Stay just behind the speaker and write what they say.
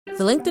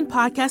The LinkedIn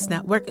Podcast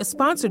Network is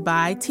sponsored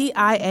by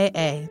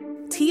TIAA.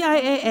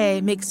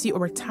 TIAA makes you a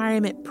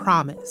retirement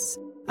promise,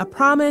 a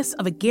promise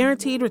of a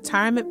guaranteed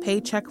retirement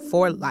paycheck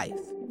for life.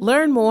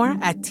 Learn more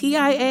at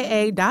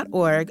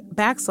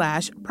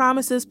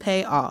TIAA.org/promises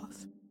pay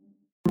off.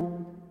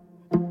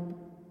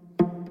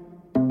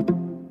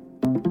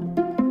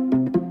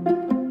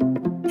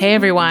 Hey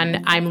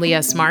everyone, I'm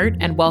Leah Smart,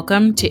 and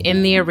welcome to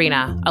In the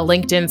Arena, a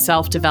LinkedIn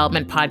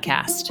self-development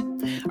podcast.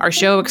 Our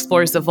show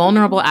explores the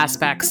vulnerable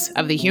aspects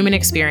of the human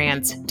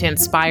experience to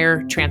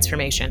inspire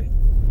transformation.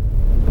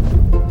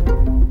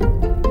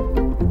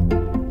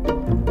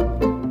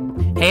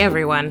 Hey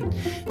everyone.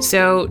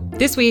 So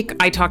this week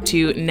I talked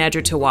to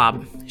Nedra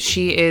Tawwab.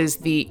 She is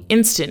the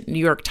instant New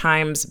York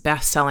Times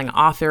best-selling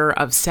author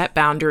of Set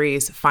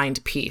Boundaries,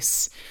 Find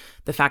Peace.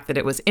 The fact that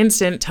it was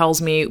instant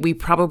tells me we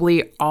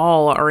probably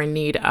all are in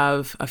need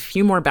of a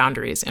few more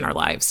boundaries in our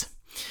lives.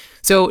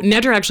 So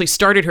Nedra actually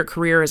started her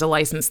career as a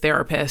licensed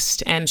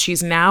therapist, and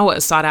she's now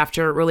a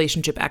sought-after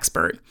relationship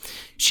expert.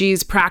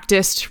 She's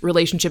practiced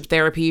relationship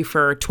therapy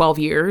for 12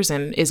 years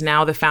and is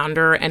now the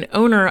founder and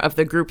owner of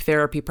the group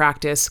therapy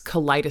practice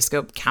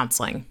Kaleidoscope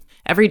Counseling.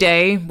 Every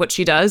day, what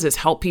she does is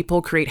help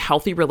people create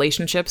healthy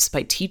relationships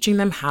by teaching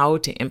them how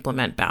to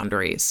implement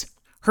boundaries.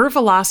 Her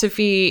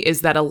philosophy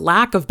is that a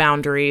lack of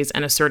boundaries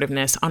and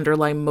assertiveness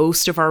underlie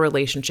most of our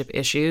relationship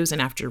issues,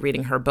 and after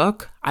reading her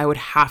book, I would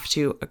have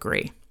to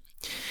agree.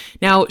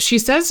 Now, she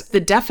says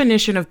the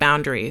definition of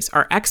boundaries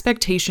are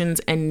expectations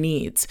and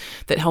needs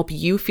that help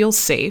you feel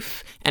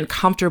safe and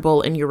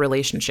comfortable in your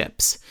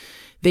relationships.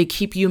 They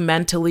keep you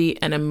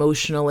mentally and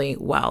emotionally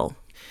well.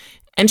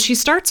 And she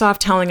starts off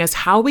telling us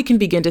how we can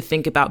begin to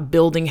think about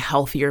building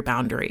healthier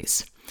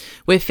boundaries,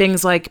 with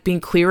things like being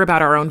clear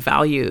about our own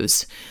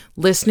values,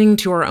 listening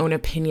to our own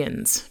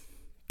opinions,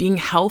 being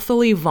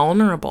healthily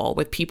vulnerable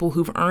with people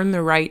who've earned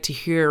the right to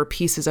hear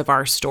pieces of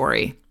our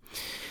story,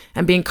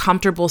 and being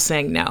comfortable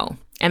saying no.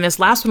 And this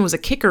last one was a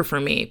kicker for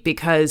me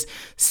because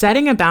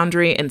setting a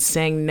boundary and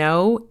saying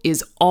no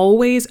is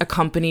always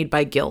accompanied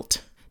by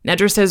guilt.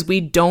 Nedra says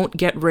we don't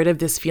get rid of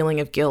this feeling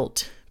of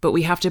guilt, but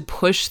we have to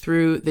push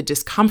through the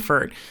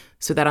discomfort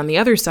so that on the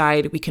other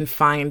side, we can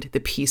find the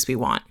peace we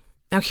want.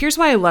 Now, here's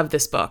why I love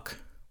this book.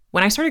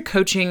 When I started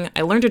coaching,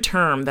 I learned a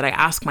term that I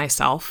ask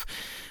myself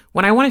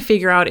when I want to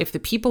figure out if the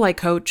people I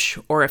coach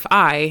or if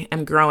I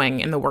am growing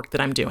in the work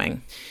that I'm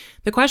doing.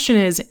 The question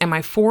is, am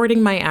I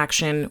forwarding my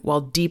action while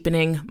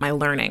deepening my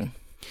learning?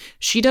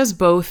 She does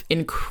both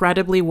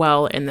incredibly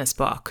well in this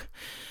book.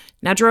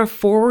 Nedra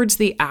forwards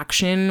the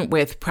action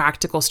with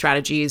practical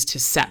strategies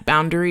to set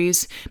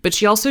boundaries, but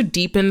she also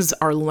deepens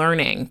our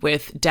learning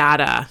with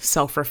data,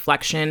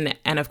 self-reflection,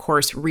 and of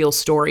course, real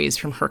stories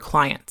from her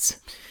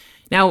clients.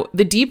 Now,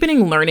 the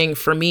deepening learning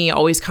for me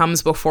always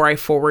comes before I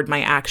forward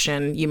my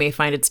action. You may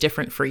find it's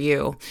different for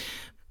you.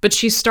 But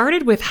she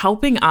started with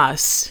helping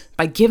us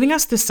by giving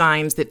us the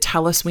signs that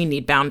tell us we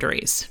need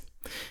boundaries.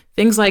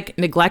 Things like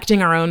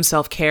neglecting our own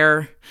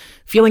self-care,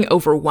 feeling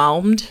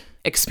overwhelmed,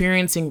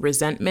 experiencing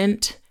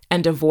resentment,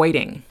 and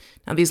avoiding.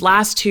 Now, these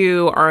last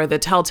two are the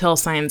telltale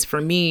signs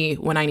for me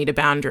when I need a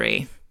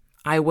boundary.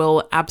 I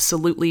will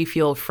absolutely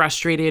feel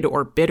frustrated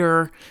or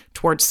bitter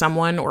towards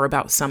someone or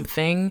about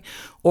something,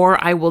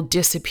 or I will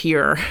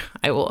disappear.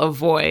 I will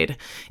avoid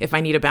if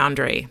I need a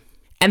boundary.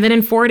 And then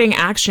in forwarding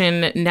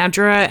action,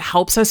 Nedra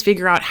helps us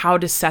figure out how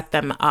to set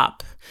them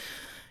up.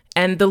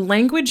 And the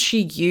language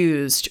she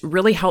used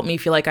really helped me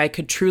feel like I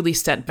could truly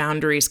set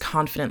boundaries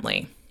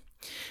confidently.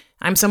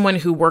 I'm someone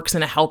who works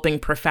in a helping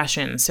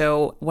profession,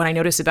 so what I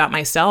notice about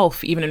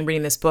myself, even in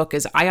reading this book,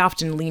 is I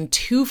often lean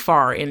too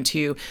far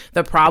into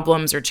the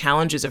problems or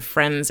challenges of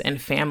friends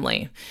and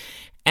family.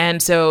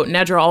 And so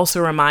Nedra also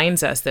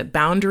reminds us that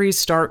boundaries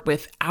start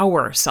with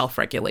our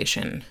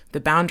self-regulation, the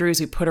boundaries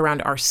we put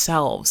around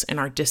ourselves and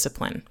our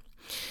discipline.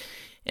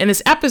 In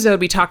this episode,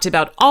 we talked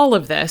about all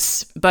of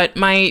this, but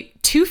my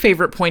two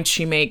favorite points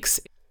she makes.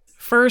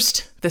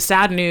 First, the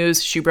sad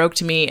news she broke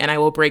to me and I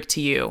will break to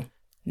you.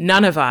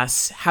 None of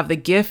us have the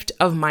gift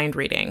of mind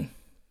reading,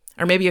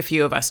 or maybe a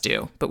few of us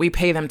do, but we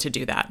pay them to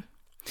do that.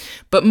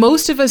 But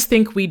most of us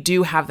think we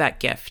do have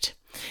that gift.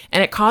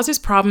 And it causes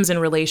problems in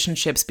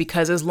relationships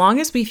because as long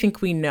as we think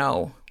we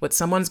know what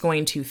someone's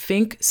going to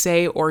think,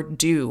 say, or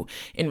do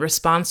in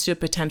response to a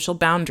potential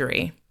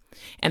boundary,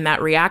 and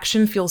that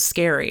reaction feels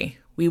scary,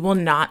 we will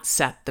not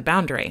set the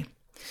boundary.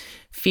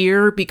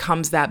 Fear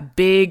becomes that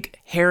big,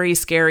 hairy,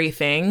 scary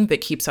thing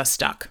that keeps us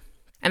stuck.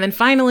 And then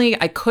finally,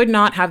 I could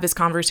not have this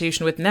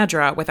conversation with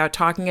Nedra without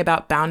talking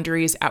about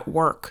boundaries at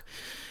work.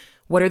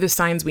 What are the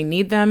signs we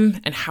need them,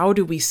 and how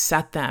do we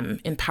set them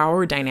in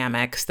power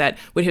dynamics that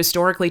would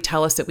historically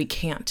tell us that we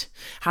can't?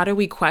 How do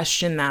we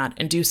question that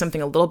and do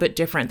something a little bit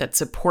different that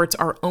supports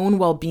our own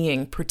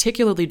well-being,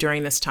 particularly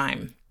during this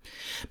time?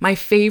 My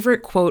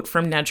favorite quote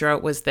from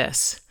Nedra was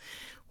this: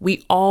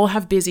 "We all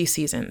have busy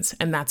seasons,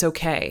 and that's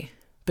okay.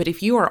 But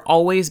if you are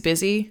always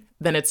busy,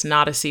 then it's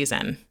not a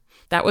season."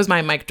 That was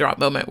my mic drop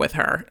moment with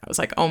her. I was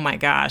like, oh my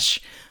gosh,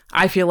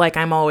 I feel like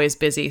I'm always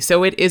busy,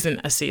 so it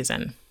isn't a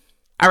season.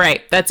 All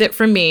right, that's it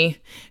from me.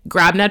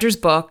 Grab Nedra's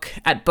book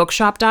at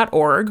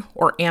bookshop.org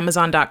or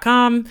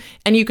amazon.com,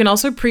 and you can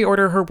also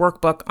pre-order her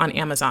workbook on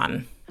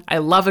Amazon. I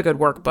love a good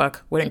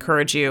workbook, would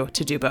encourage you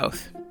to do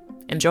both.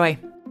 Enjoy.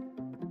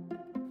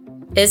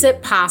 Is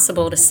it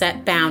possible to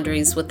set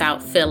boundaries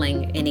without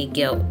feeling any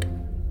guilt?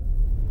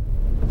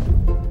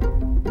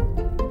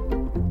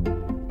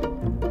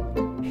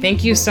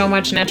 Thank you so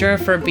much, Nedra,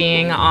 for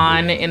being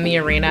on In the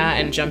Arena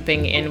and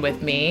jumping in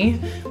with me.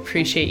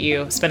 Appreciate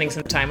you spending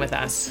some time with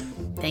us.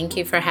 Thank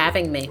you for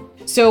having me.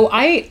 So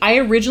I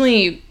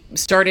originally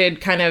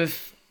started kind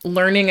of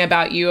learning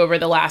about you over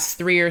the last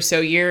 3 or so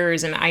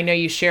years, and I know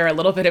you share a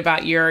little bit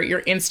about your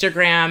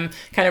Instagram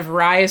kind of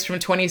rise from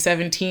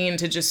 2017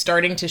 to just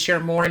starting to share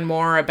more and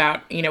more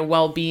about,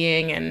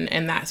 well-being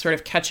and that sort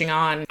of catching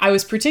on. I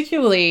was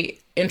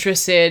particularly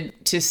interested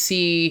to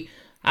see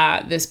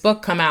this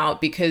book come out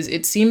because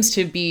it seems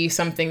to be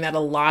something that a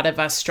lot of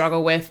us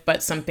struggle with,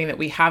 but something that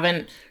we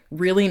haven't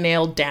really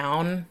nailed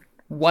down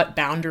what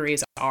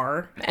boundaries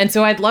are. And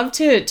so I'd love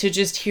to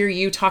just hear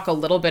you talk a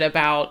little bit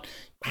about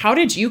how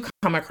did you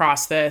come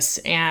across this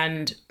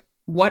and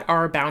what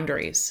are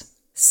boundaries?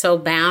 So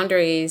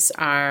boundaries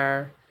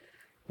are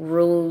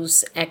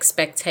rules,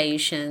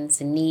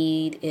 expectations,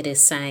 need. It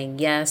is saying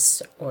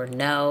yes or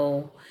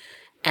no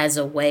as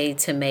a way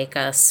to make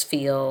us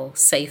feel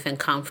safe and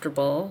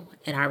comfortable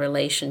in our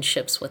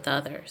relationships with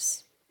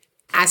others.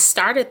 I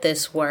started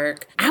this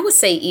work, I would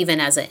say even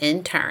as an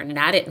intern, and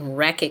I didn't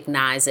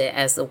recognize it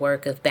as the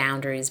work of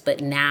boundaries,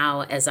 but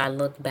now as I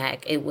look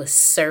back, it was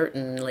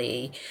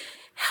certainly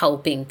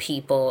helping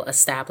people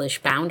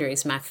establish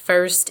boundaries. My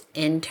first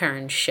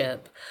internship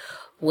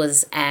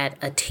was at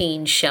a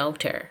teen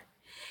shelter,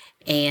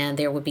 and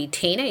there would be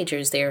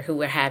teenagers there who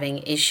were having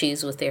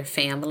issues with their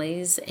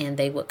families, and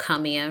they would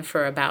come in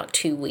for about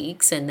 2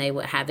 weeks, and they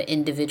would have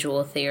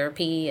individual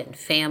therapy and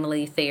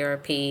family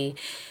therapy.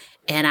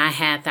 And I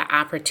had the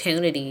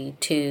opportunity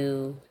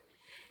to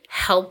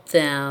help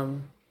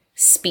them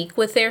speak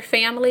with their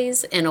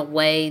families in a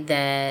way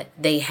that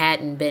they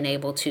hadn't been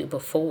able to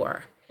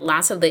before.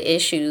 Lots of the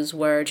issues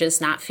were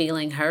just not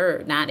feeling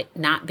heard,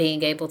 not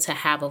being able to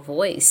have a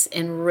voice,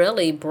 and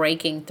really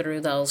breaking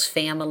through those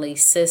family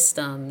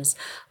systems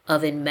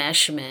of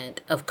enmeshment,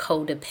 of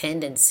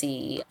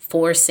codependency,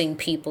 forcing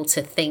people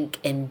to think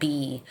and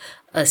be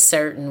a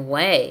certain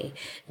way.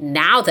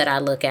 Now that I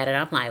look at it,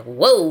 I'm like,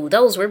 whoa,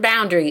 those were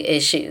boundary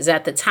issues.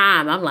 At the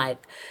time, I'm like,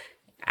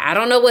 I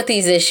don't know what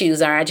these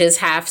issues are. I just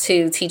have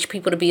to teach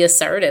people to be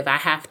assertive. I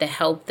have to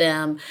help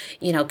them,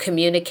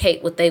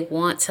 communicate what they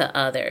want to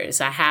others.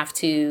 I have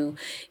to,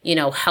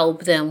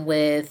 help them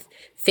with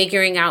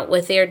figuring out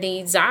what their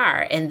needs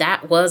are. And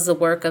that was the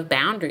work of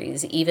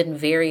boundaries. Even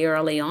very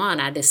early on,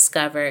 I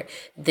discovered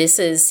this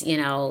is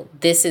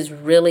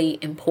really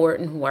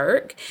important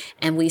work,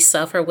 and we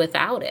suffer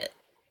without it.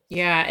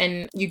 Yeah,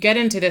 and you get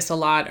into this a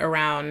lot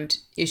around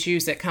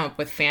issues that come up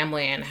with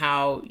family and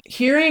how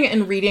hearing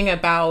and reading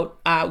about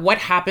what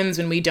happens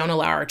when we don't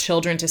allow our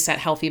children to set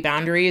healthy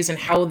boundaries and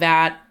how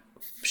that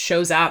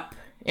shows up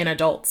in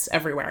adults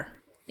everywhere.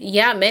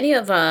 Yeah, many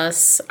of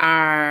us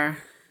are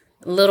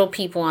little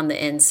people on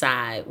the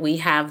inside. We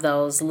have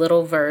those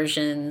little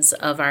versions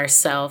of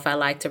ourselves. I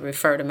like to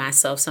refer to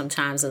myself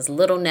sometimes as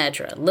Little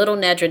Nedra. Little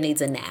Nedra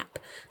needs a nap.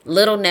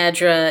 Little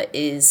Nedra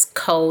is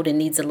cold and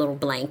needs a little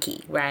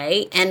blankie,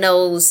 right? And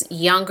those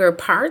younger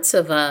parts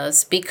of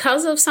us,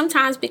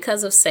 sometimes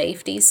because of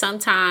safety,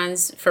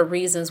 sometimes for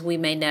reasons we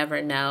may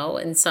never know,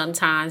 and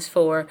sometimes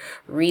for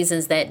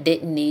reasons that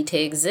didn't need to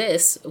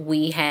exist,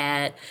 we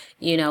had,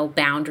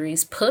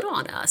 boundaries put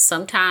on us.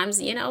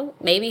 Sometimes,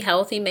 maybe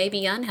healthy,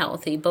 maybe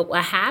unhealthy. But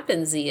what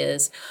happens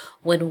is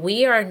when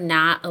we are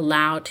not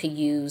allowed to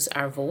use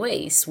our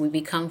voice, we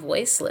become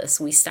voiceless.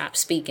 We stop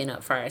speaking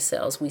up for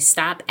ourselves. We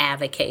stop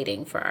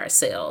advocating for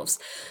ourselves.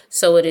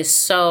 So it is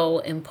so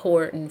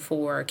important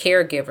for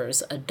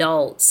caregivers,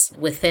 adults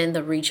within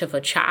the reach of a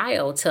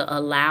child to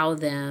allow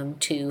them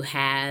to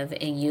have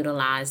and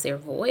utilize their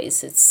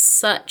voice. It's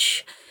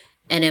such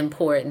an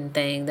important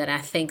thing that I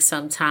think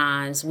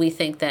sometimes we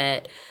think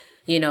that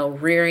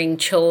rearing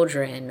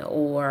children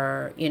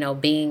or,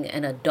 being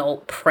an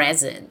adult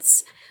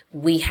presence,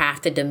 we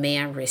have to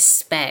demand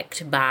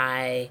respect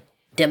by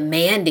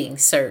demanding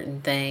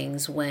certain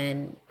things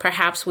when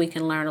perhaps we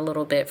can learn a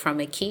little bit from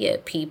a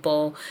kid.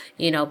 People,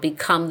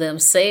 become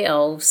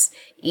themselves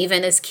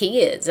even as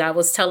kids. I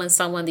was telling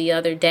someone the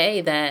other day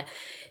that,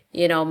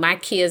 my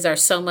kids are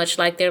so much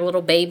like their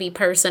little baby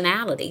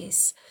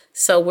personalities.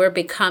 So we're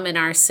becoming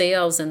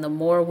ourselves, and the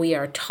more we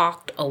are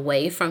talked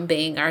away from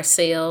being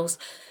ourselves,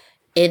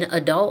 in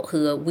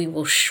adulthood, we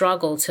will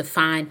struggle to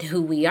find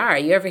who we are.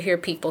 You ever hear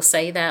people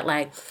say that,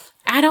 like,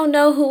 I don't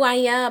know who I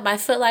am. I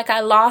feel like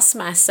I lost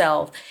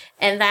myself.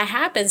 And that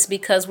happens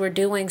because we're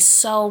doing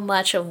so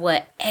much of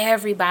what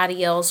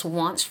everybody else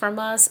wants from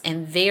us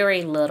and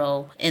very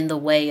little in the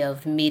way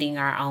of meeting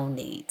our own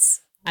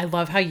needs. I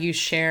love how you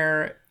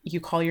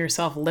call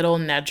yourself Little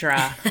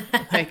Nedra.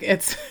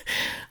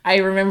 I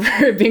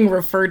remember being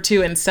referred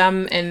to in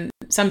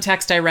some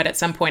text I read at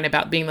some point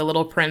about being the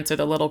little prince or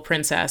the little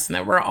princess, and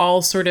that we're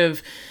all sort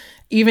of,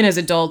 even as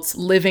adults,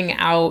 living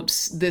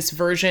out this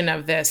version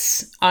of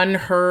this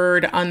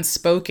unheard,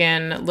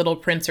 unspoken little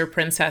prince or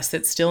princess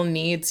that still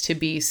needs to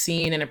be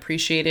seen and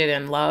appreciated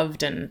and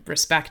loved and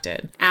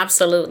respected.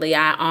 Absolutely.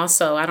 I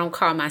don't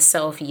call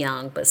myself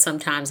young, but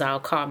sometimes I'll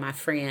call my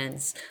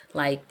friends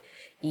like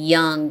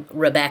young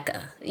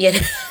Rebecca. You know,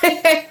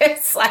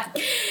 it's like,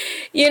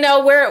 you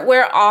know,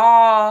 we're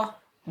all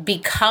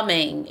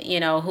becoming, you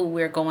know, who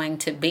we're going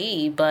to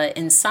be. But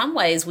in some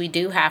ways, we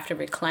do have to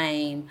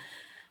reclaim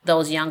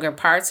those younger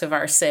parts of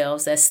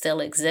ourselves that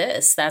still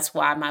exist. That's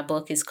why my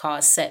book is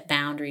called Set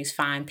Boundaries,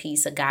 Find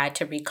Peace, A Guide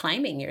to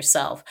Reclaiming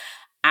Yourself.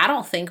 I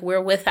don't think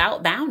we're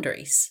without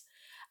boundaries.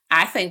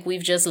 I think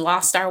we've just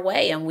lost our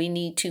way, and we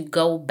need to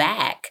go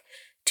back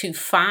to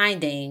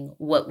finding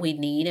what we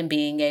need and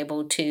being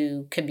able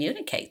to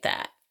communicate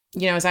that.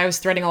 You know, as I was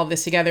threading all of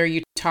this together,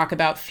 you talk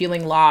about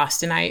feeling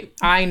lost. And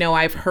I know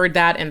I've heard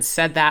that and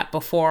said that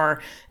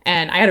before.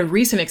 And I had a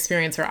recent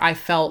experience where I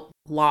felt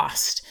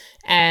lost.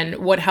 And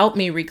what helped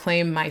me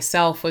reclaim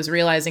myself was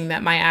realizing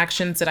that my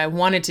actions that I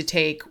wanted to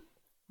take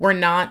were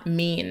not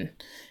mean.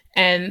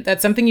 And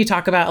that's something you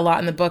talk about a lot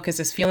in the book, is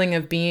this feeling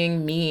of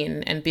being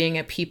mean and being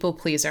a people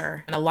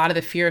pleaser. And a lot of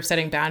the fear of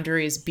setting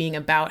boundaries being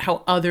about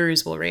how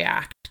others will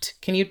react.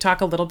 Can you talk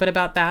a little bit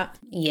about that?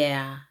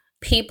 Yeah.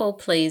 People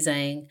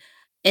pleasing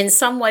in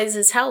some ways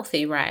is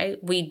healthy, right?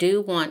 We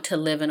do want to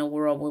live in a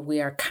world where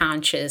we are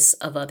conscious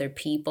of other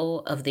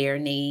people, of their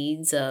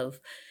needs, of,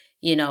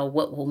 you know,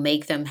 what will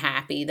make them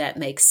happy. That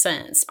makes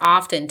sense.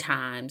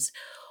 Oftentimes,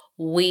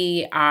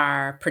 we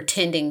are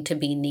pretending to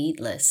be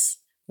needless.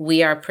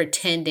 We are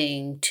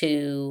pretending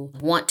to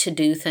want to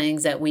do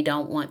things that we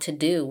don't want to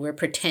do. We're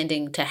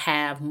pretending to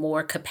have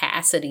more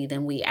capacity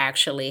than we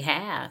actually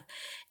have.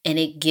 And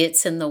it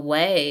gets in the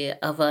way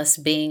of us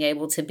being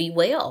able to be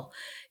well.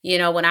 You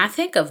know, when I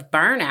think of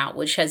burnout,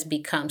 which has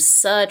become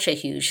such a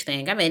huge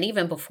thing, I mean,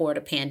 even before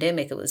the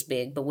pandemic, it was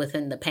big, but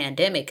within the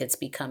pandemic, it's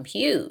become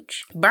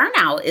huge.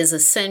 Burnout is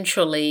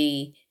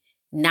essentially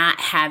not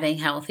having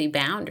healthy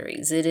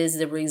boundaries. It is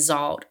the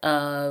result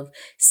of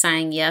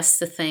saying yes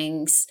to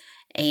things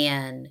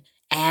and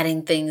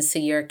adding things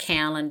to your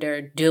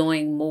calendar,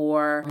 doing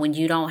more when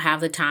you don't have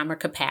the time or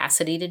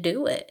capacity to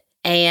do it.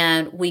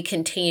 And we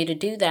continue to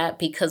do that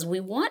because we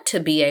want to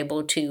be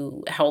able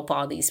to help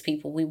all these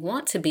people. We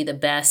want to be the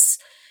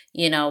best,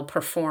 you know,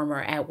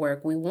 performer at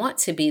work. We want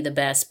to be the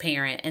best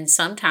parent. And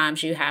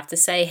sometimes you have to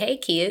say, hey,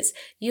 kids,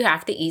 you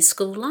have to eat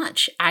school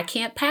lunch. I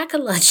can't pack a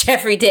lunch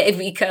every day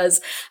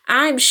because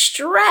I'm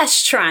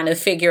stressed trying to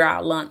figure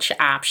out lunch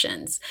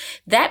options.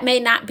 That may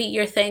not be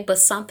your thing, but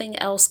something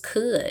else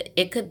could.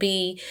 It could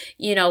be,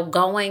 you know,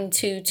 going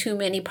to too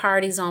many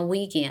parties on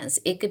weekends.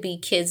 It could be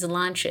kids'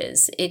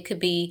 lunches. It could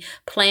be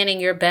planning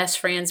your best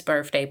friend's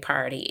birthday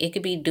party. It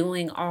could be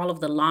doing all of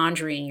the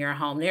laundry in your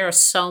home. There are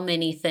so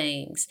many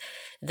things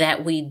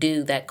that we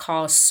do that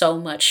cause so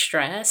much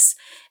stress.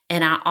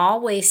 And I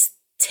always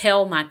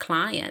tell my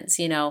clients,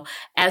 you know,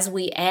 as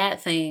we add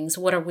things,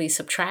 what are we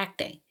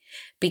subtracting?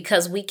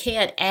 Because we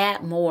can't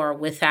add more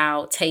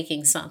without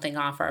taking something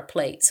off our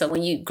plate. So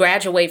when you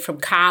graduate from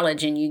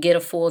college and you get a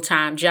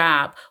full-time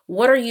job,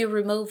 what are you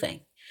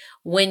removing?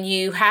 When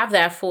you have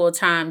that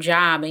full-time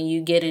job and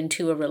you get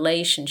into a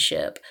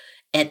relationship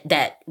and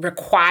that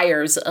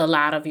requires a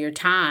lot of your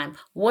time,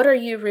 what are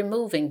you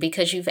removing?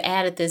 Because you've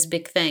added this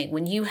big thing.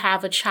 When you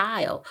have a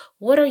child,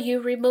 what are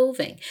you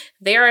removing?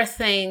 There are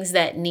things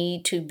that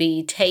need to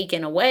be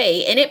taken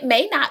away, and it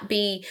may not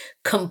be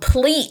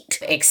complete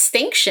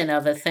extinction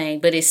of a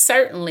thing, but it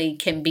certainly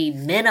can be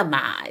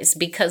minimized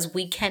because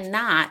we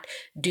cannot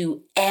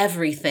do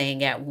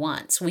everything at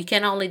once. We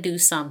can only do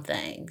some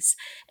things.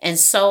 And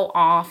so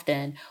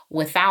often,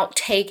 without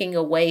taking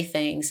away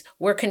things,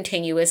 we're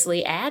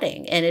continuously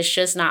adding, and it's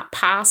just not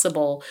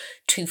possible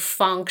to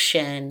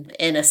function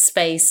in a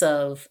space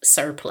of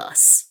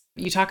surplus.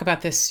 You talk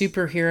about this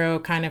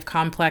superhero kind of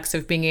complex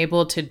of being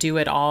able to do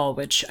it all,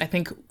 which I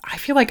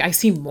feel like I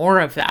see more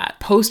of that.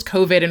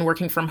 Post-COVID and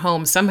working from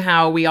home,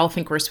 somehow we all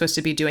think we're supposed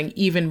to be doing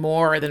even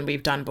more than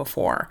we've done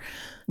before.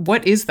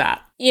 What is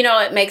that? You know,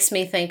 it makes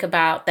me think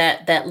about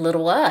that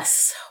little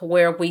us,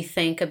 where we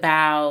think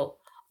about,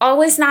 oh,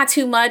 it's not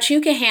too much.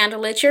 You can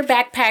handle it. Your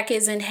backpack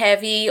isn't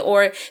heavy,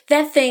 or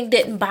that thing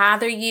didn't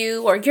bother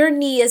you, or your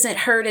knee isn't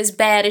hurt as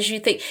bad as you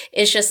think.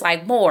 It's just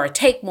like more,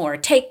 take more,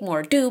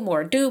 do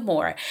more, do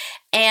more.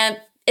 And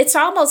it's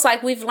almost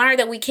like we've learned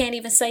that we can't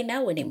even say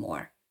no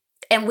anymore.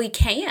 And we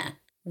can.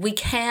 We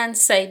can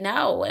say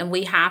no. And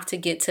we have to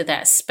get to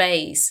that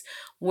space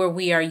where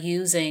we are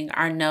using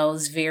our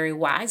no's very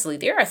wisely.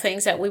 There are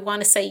things that we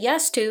want to say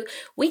yes to.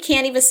 We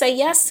can't even say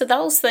yes to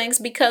those things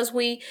because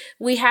we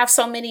have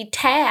so many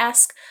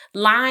tasks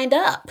lined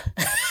up.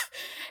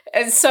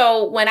 And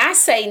so when I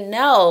say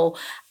no,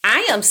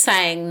 I am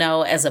saying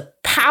no as a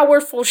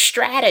powerful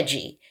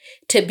strategy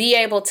to be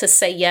able to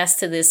say yes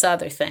to this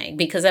other thing.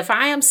 Because if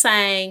I am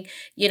saying,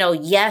 you know,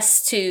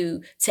 yes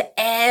to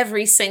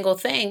every single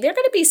thing, there are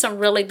going to be some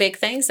really big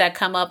things that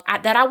come up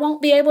that I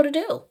won't be able to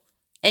do.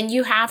 And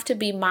you have to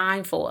be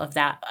mindful of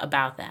that,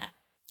 about that.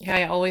 Yeah,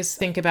 I always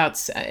think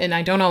about, and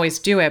I don't always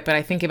do it, but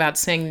I think about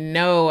saying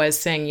no as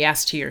saying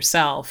yes to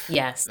yourself.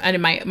 Yes. And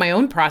in my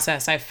own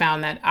process, I've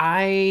found that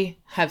I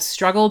have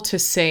struggled to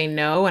say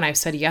no, and I've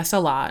said yes a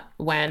lot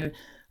when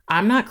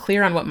I'm not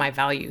clear on what my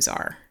values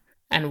are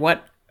and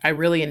what I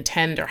really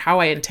intend or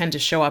how I intend to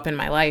show up in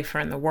my life or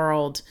in the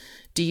world.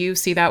 Do you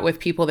see that with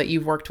people that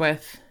you've worked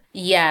with?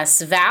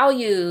 Yes,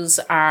 values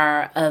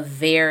are a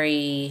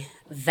very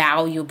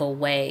valuable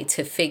way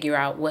to figure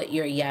out what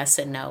your yes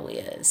and no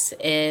is.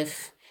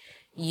 If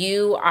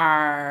you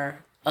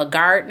are a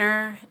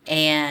gardener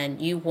and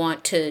you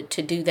want to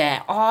do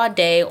that all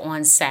day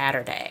on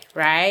Saturday,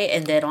 right?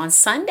 And then on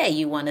Sunday,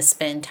 you want to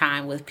spend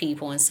time with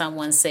people and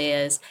someone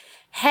says,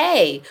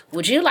 hey,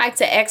 would you like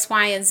to X,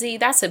 Y, and Z?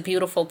 That's a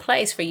beautiful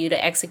place for you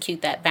to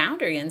execute that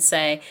boundary and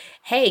say,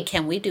 hey,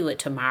 can we do it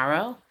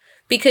tomorrow?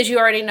 Because you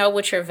already know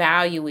what your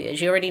value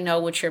is. You already know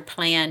what your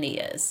plan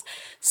is.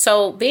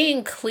 So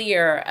being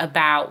clear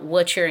about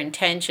what your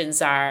intentions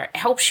are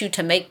helps you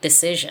to make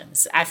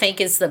decisions. I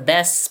think it's the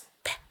best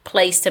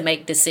place to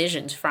make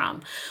decisions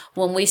from.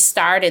 When we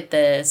started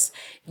this,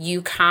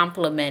 you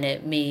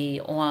complimented me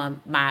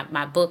on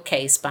my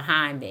bookcase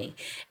behind me.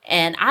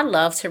 And I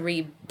love to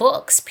read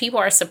books. People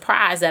are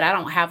surprised that I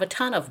don't have a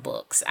ton of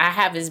books. I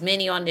have as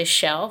many on this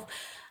shelf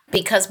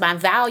because my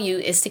value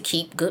is to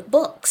keep good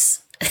books.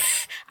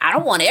 I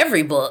don't want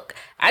every book.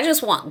 I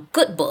just want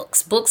good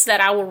books, books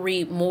that I will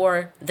read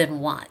more than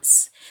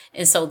once.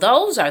 And so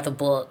those are the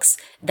books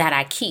that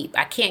I keep.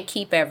 I can't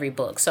keep every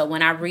book. So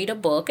when I read a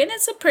book, and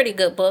it's a pretty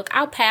good book,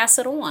 I'll pass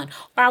it on,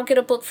 or I'll get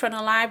a book from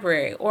the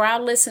library, or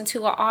I'll listen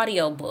to an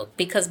audio book,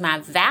 because my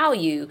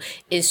value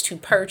is to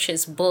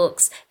purchase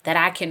books that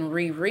I can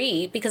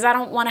reread because I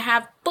don't want to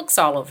have books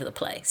all over the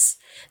place.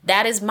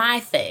 That is my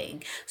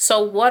thing.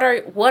 So what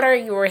are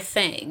your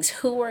things?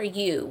 Who are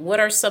you? What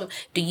are some,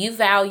 do you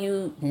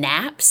value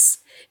naps?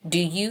 Do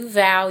you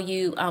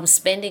value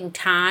spending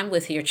time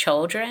with your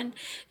children?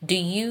 Do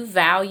you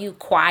value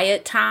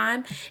quiet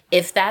time?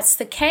 If that's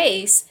the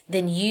case,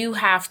 then you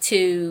have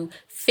to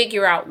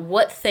figure out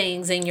what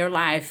things in your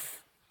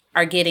life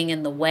are getting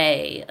in the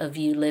way of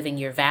you living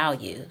your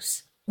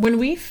values. When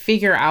we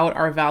figure out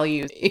our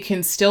values, it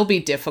can still be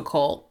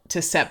difficult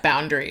to set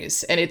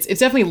boundaries. And it's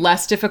definitely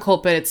less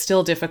difficult, but it's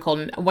still difficult.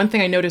 And one thing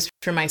I noticed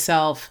for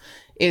myself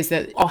is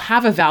that I'll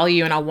have a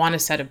value and I'll want to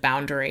set a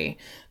boundary,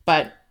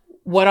 but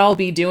what I'll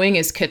be doing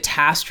is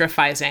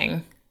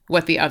catastrophizing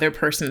what the other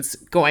person's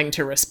going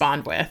to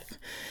respond with.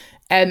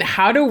 And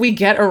how do we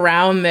get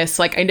around this?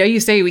 Like, I know you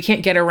say we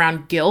can't get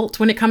around guilt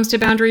when it comes to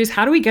boundaries.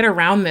 How do we get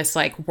around this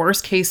like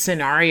worst case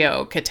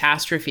scenario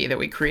catastrophe that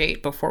we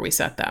create before we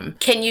set them?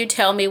 Can you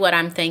tell me what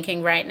I'm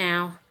thinking right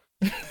now?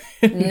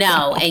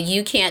 No, and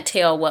you can't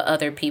tell what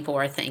other people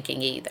are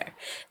thinking either.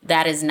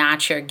 That is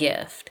not your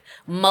gift.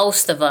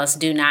 Most of us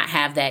do not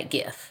have that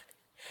gift.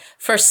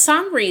 For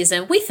some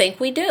reason, we think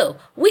we do.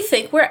 We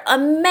think we're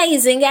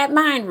amazing at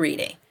mind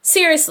reading.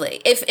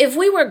 Seriously, if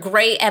we were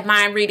great at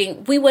mind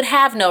reading, we would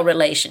have no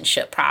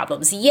relationship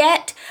problems.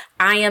 Yet,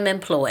 I am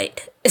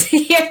employed.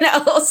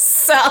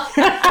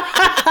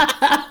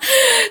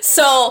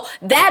 So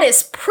that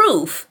is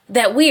proof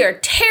that we are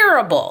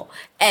terrible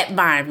at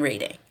mind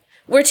reading.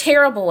 We're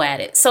terrible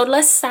at it. So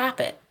let's stop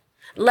it.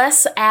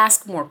 Let's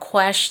ask more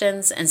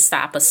questions and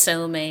stop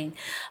assuming.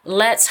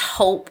 Let's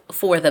hope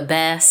for the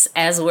best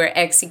as we're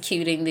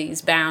executing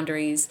these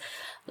boundaries.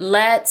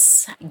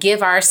 Let's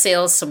give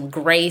ourselves some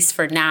grace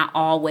for not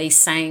always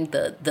saying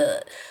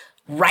the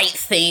right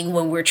thing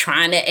when we're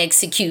trying to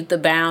execute the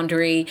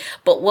boundary.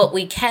 But what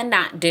we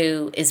cannot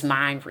do is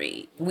mind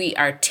read. We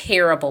are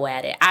terrible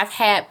at it. I've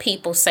had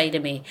people say to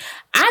me,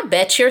 I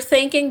bet you're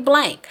thinking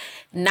blank.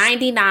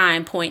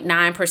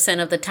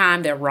 99.9% of the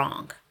time, they're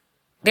wrong.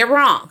 They're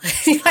wrong.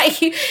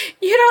 Like, you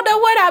don't know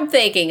what I'm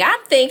thinking. I'm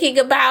thinking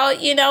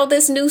about,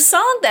 this new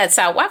song that's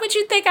out. Why would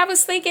you think I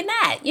was thinking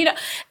that?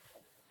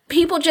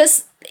 People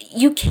just,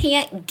 you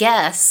can't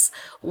guess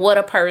what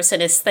a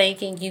person is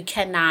thinking. You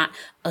cannot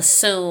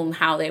assume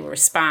how they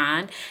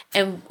respond.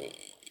 And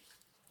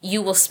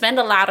you will spend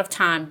a lot of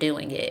time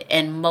doing it,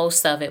 and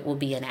most of it will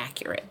be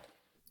inaccurate.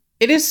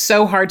 It is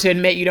so hard to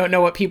admit you don't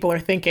know what people are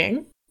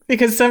thinking,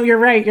 because you're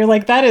right. You're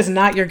like, that is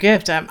not your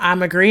gift.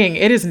 I'm agreeing.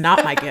 It is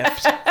not my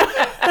gift.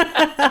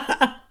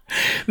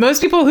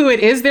 Most people who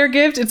it is their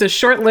gift, it's a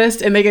short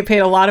list and they get paid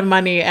a lot of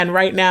money. And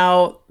right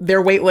now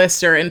their wait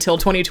lists are until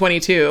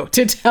 2022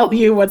 to tell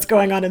you what's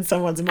going on in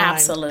someone's mind.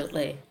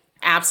 Absolutely.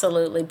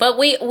 Absolutely. But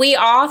we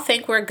all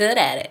think we're good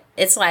at it.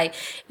 It's like,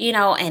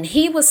 and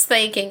he was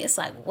thinking, it's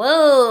like,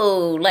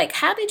 whoa, like,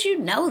 how did you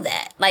know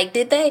that? Like,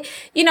 did they,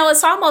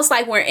 it's almost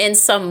like we're in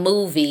some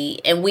movie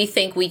and we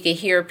think we could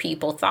hear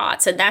people's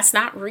thoughts, and that's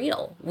not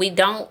real. We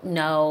don't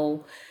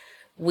know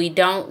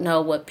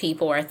what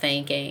people are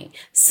thinking.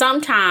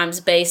 Sometimes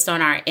based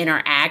on our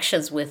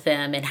interactions with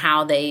them and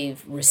how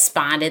they've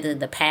responded in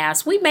the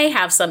past, we may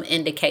have some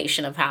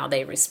indication of how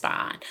they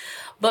respond.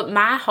 But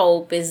my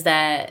hope is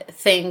that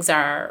things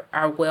are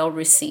well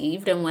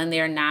received, and when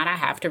they're not, I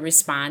have to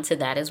respond to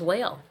that as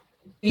well.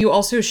 You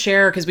also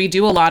share, because we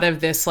do a lot of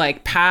this,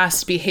 like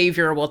past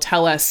behavior will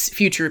tell us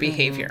future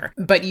behavior,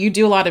 but you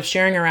do a lot of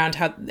sharing around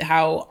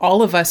how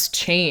all of us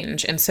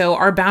change. And so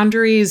our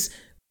boundaries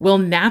will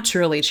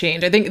naturally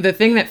change. I think the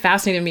thing that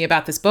fascinated me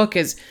about this book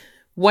is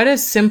what a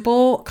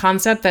simple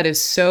concept that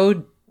is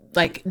so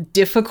like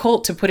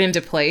difficult to put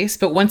into place.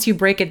 But once you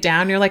break it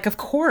down, you're like, of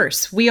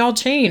course, we all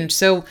change.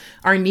 So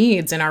our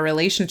needs and our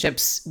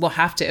relationships will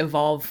have to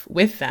evolve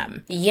with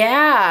them.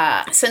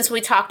 Yeah. Since we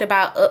talked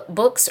about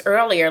books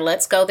earlier,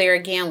 let's go there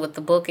again with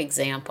the book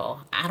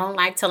example. I don't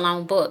like to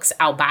loan books.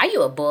 I'll buy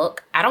you a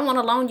book. I don't want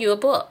to loan you a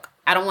book.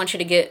 I don't want you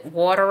to get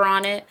water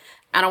on it.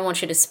 I don't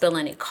want you to spill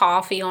any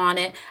coffee on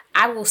it.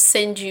 I will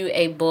send you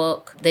a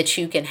book that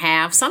you can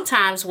have.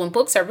 Sometimes when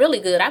books are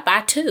really good, I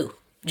buy two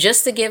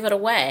just to give it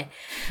away.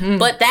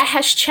 But that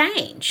has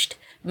changed.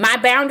 My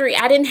boundary,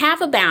 I didn't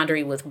have a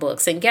boundary with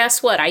books. And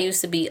guess what? I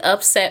used to be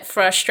upset,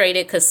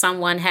 frustrated because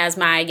someone has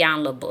my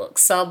Iyanla book.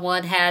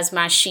 Someone has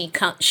my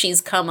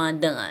She's Come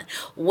Undone.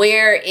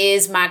 Where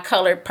is my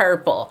Colored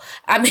Purple?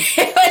 I mean,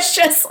 it was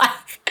just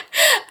like,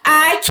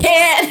 I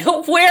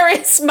can't, where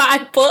is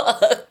my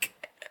book?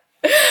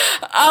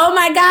 Oh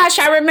my gosh,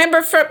 I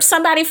remember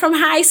somebody from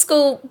high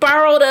school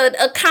borrowed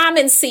a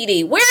Common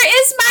CD.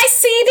 Where is my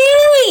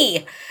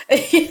CD?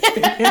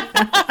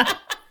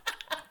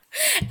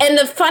 And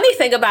the funny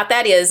thing about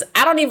that is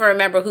I don't even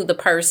remember who the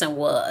person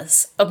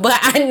was, but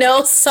I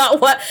know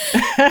someone.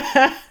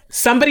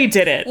 Somebody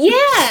did it. Yeah,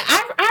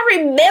 I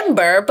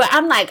remember, but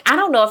I'm like, I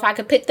don't know if I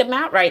could pick them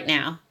out right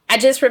now. I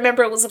just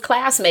remember it was a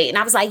classmate and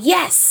I was like,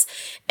 yes.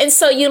 And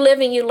so you live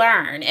and you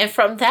learn. And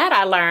from that,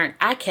 I learned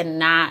I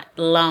cannot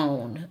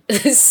loan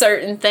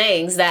certain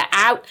things that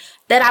I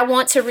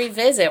want to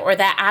revisit or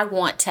that I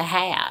want to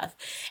have.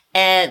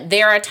 And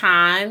there are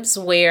times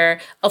where,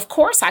 of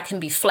course, I can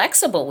be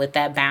flexible with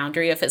that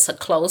boundary. If it's a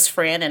close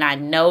friend and I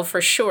know for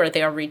sure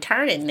they'll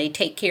return it and they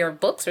take care of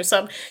books or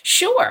something,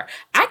 sure,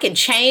 I can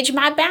change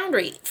my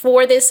boundary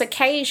for this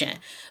occasion.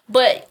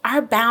 But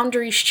our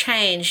boundaries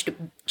change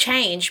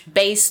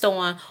based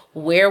on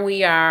where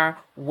we are,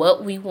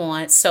 what we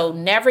want. So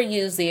never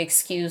use the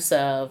excuse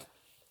of,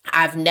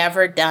 I've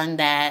never done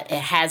that.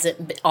 It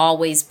hasn't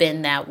always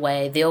been that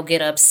way. They'll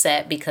get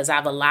upset because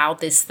I've allowed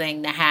this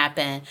thing to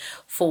happen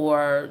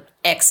for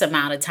X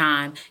amount of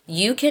time.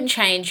 You can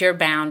change your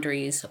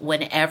boundaries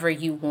whenever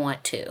you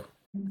want to.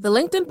 The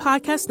LinkedIn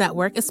Podcast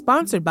Network is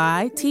sponsored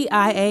by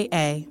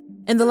TIAA.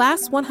 In the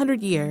last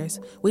 100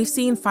 years, we've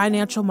seen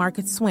financial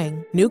markets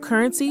swing, new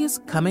currencies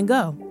come and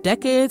go,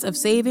 decades of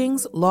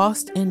savings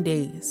lost in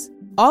days,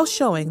 all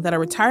showing that a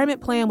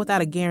retirement plan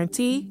without a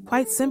guarantee,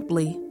 quite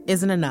simply,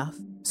 isn't enough.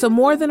 So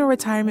more than a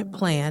retirement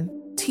plan,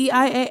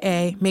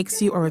 TIAA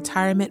makes you a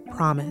retirement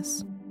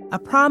promise. A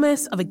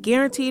promise of a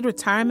guaranteed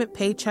retirement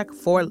paycheck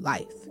for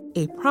life.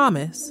 A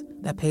promise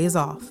that pays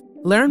off.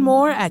 Learn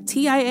more at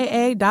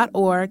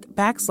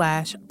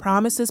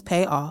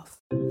TIAA.org/promisespayoff.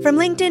 From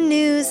LinkedIn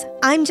News,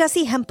 I'm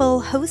Jessie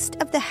Hempel, host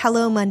of the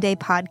Hello Monday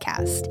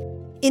podcast.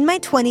 In my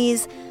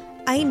 20s,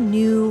 I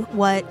knew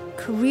what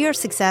career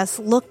success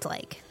looked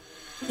like.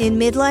 In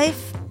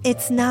midlife,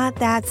 it's not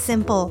that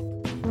simple.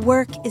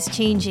 Work is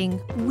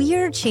changing,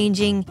 we're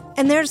changing,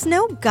 and there's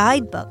no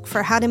guidebook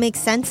for how to make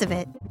sense of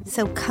it.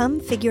 So come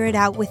figure it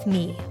out with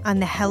me on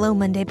the Hello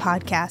Monday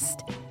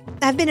podcast.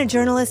 I've been a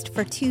journalist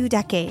for 2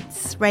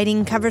 decades,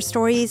 writing cover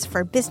stories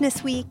for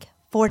Business Week,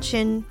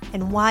 Fortune,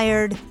 and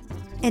Wired.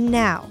 And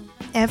now,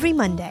 every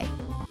Monday,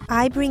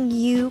 I bring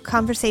you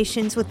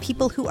conversations with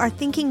people who are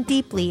thinking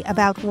deeply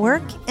about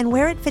work and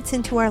where it fits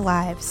into our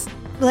lives.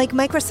 Like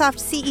Microsoft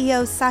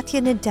CEO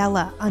Satya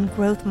Nadella on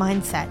growth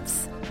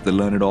mindsets. The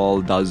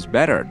learn-it-all does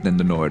better than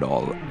the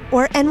know-it-all.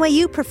 Or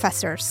NYU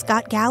professor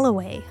Scott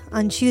Galloway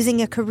on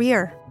choosing a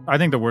career. I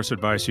think the worst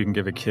advice you can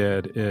give a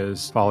kid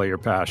is follow your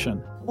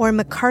passion. Or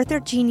MacArthur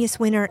Genius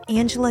winner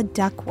Angela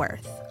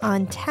Duckworth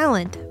on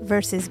talent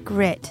versus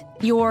grit.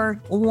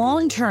 Your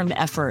long-term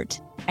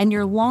effort and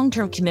your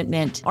long-term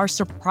commitment are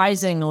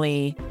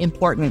surprisingly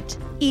important.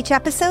 Each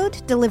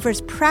episode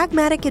delivers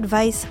pragmatic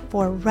advice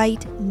for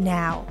right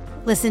now.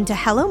 Listen to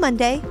Hello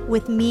Monday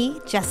with me,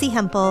 Jessie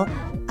Hempel,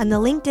 on the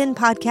LinkedIn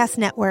Podcast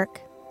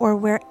Network or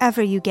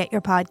wherever you get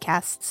your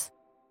podcasts.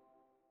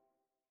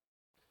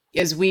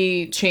 As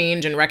we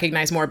change and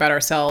recognize more about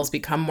ourselves,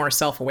 become more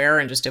self-aware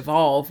and just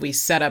evolve, we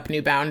set up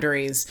new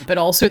boundaries. But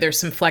also there's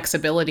some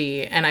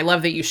flexibility. And I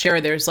love that you share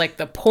there's like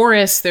the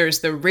porous, there's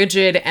the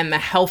rigid and the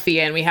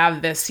healthy. And you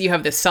have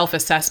this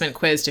self-assessment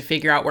quiz to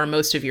figure out where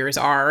most of yours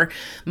are.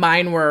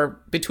 Mine were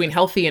between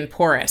healthy and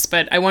porous.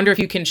 But I wonder if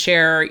you can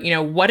share,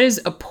 what is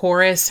a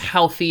porous,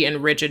 healthy,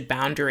 and rigid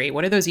boundary?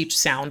 What do those each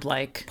sound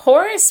like?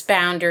 Porous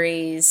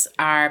boundaries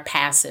are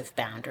passive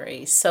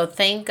boundaries. So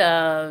think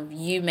of,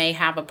 you may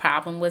have a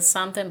problem with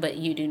something, but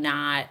you do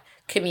not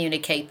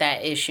communicate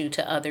that issue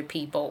to other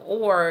people,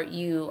 or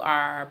you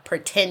are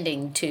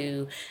pretending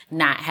to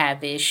not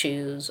have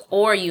issues,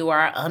 or you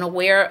are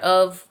unaware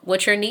of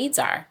what your needs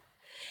are.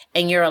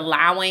 And you're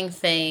allowing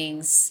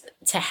things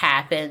to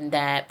happen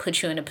that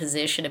put you in a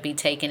position to be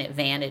taken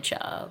advantage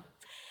of.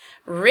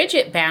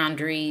 Rigid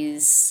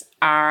boundaries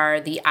are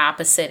the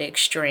opposite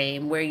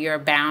extreme, where your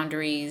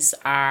boundaries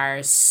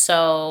are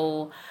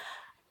so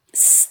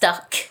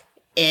stuck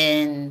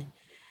in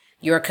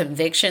your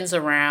convictions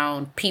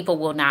around people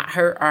will not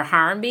hurt or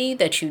harm me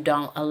that you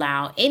don't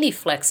allow any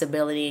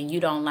flexibility and you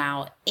don't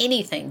allow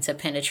anything to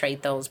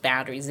penetrate those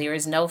boundaries. There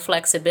is no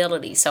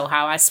flexibility. So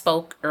how I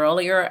spoke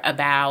earlier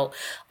about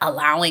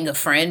allowing a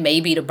friend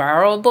maybe to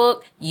borrow a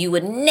book, you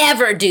would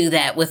never do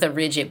that with a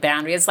rigid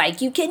boundary. It's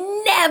like, you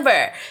can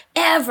never,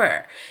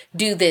 ever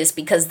do this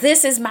because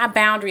this is my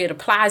boundary. It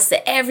applies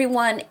to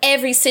everyone,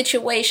 every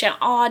situation,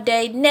 all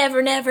day,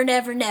 never, never,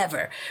 never,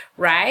 never,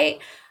 right?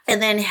 And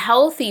then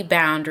healthy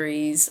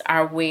boundaries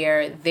are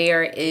where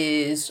there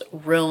is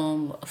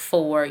room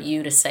for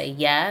you to say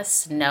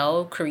yes,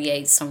 no,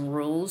 create some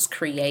rules,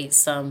 create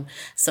some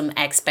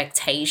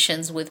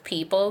expectations with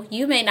people.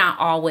 You may not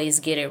always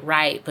get it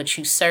right, but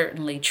you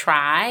certainly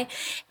try.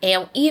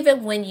 And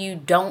even when you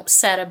don't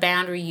set a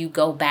boundary, you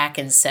go back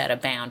and set a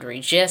boundary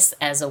just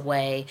as a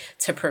way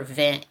to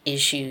prevent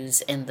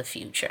issues in the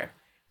future.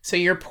 So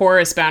your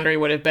poorest boundary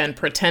would have been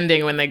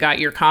pretending when they got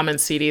your Common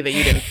CD that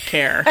you didn't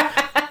care.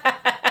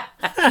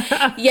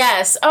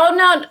 Yes. Oh,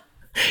 no.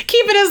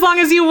 Keep it as long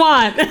as you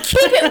want.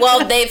 Keep it.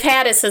 Well, they've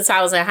had it since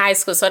I was in high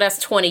school, so that's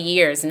 20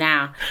 years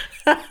now.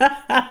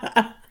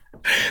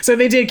 So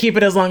they did keep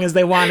it as long as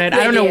they wanted.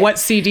 I don't know what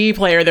CD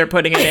player they're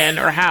putting it in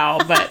or how,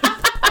 but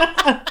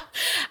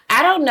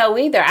I don't know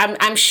either.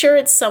 I'm sure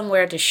it's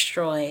somewhere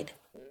destroyed.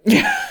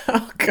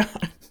 Oh,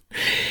 God.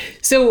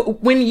 So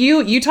when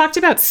you talked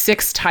about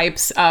 6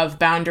 types of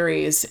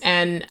boundaries,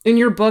 and in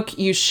your book,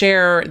 you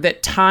share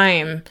that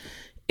time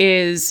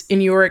is,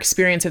 in your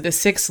experience of the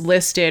 6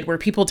 listed, where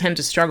people tend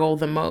to struggle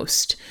the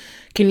most.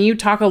 Can you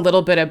talk a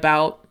little bit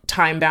about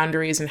time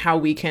boundaries and how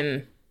we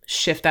can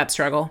shift that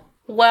struggle?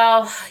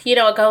 Well,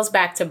 it goes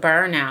back to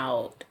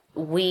burnout.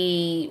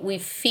 We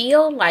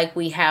feel like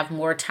we have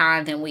more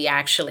time than we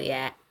actually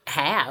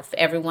have.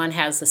 Everyone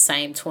has the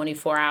same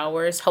 24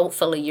 hours.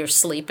 Hopefully you're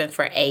sleeping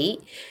for 8.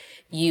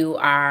 You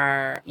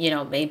are,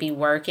 maybe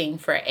working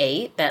for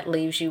 8. That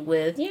leaves you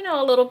with,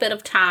 a little bit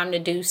of time to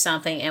do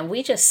something, and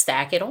we just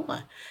stack it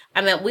on.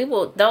 I mean,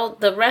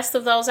 the rest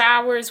of those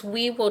hours,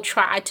 we will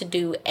try to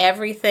do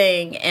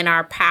everything in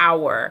our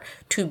power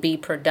to be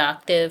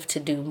productive, to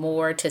do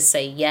more, to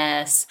say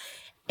yes.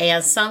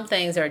 And some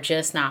things are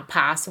just not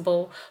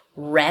possible.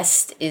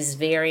 Rest is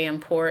very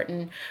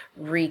important.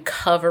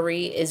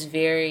 Recovery is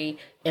very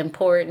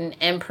important,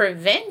 and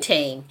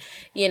preventing,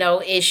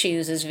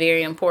 issues is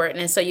very important.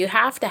 And so you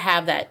have to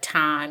have that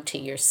time to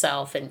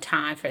yourself and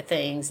time for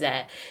things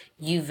that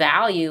you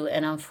value.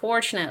 And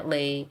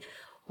unfortunately,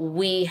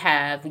 we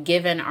have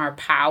given our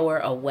power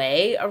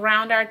away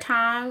around our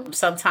time.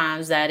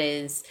 Sometimes that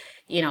is,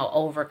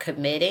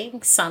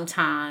 overcommitting.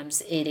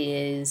 Sometimes it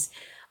is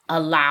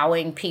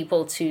allowing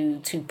people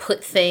to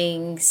put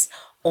things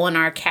on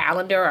our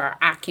calendar or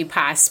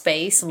occupy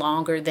space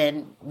longer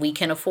than we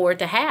can afford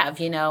to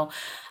have.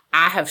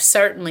 I have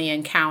certainly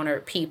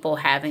encountered people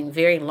having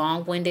very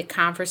long-winded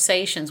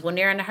conversations when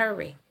they're in a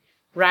hurry,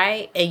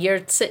 right? And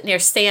you're sitting there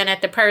staring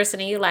at the person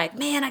and you're like,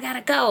 man, I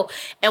gotta go.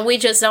 And we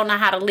just don't know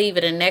how to leave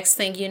it. And next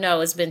thing you know,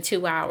 it's been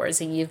 2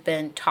 hours and you've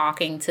been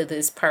talking to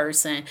this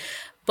person.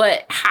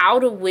 But how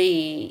do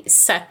we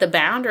set the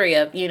boundary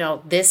of,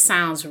 this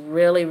sounds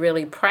really,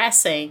 really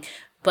pressing,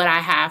 but I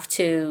have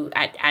to,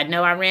 I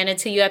know I ran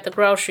into you at the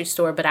grocery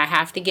store, but I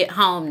have to get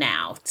home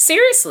now.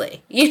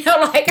 Seriously,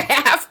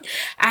 I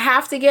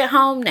have to get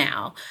home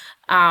now.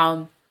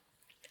 I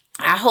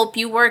hope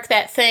you work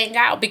that thing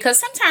out, because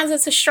sometimes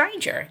it's a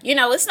stranger.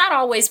 It's not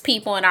always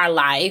people in our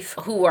life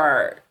who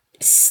are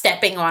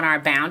stepping on our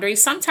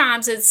boundaries.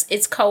 Sometimes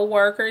it's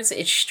coworkers,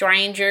 it's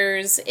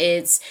strangers,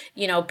 it's,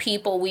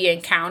 people we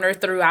encounter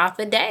throughout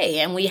the day.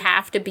 And we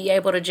have to be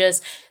able to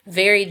just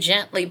very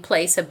gently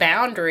place a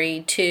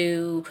boundary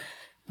to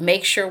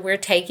make sure we're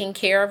taking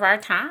care of our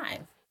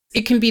time.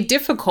 It can be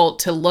difficult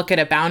to look at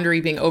a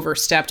boundary being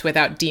overstepped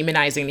without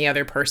demonizing the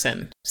other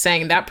person,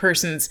 saying that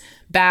person's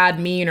bad,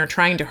 mean, or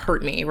trying to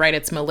hurt me, right?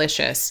 It's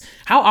malicious.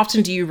 How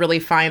often do you really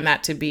find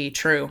that to be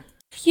true?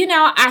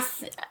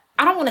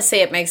 I don't want to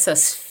say it makes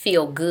us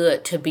feel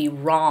good to be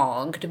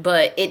wronged,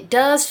 but it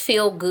does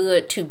feel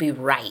good to be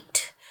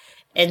right.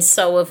 And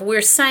so if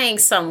we're saying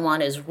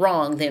someone is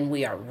wrong, then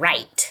we are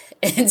right.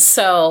 And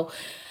so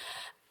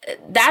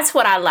that's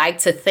what I like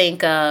to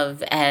think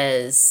of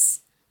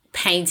as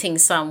painting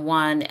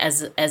someone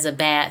as a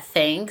bad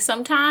thing.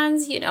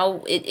 Sometimes,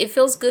 it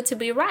feels good to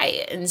be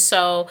right. And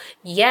so,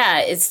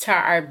 it's to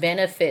our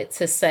benefit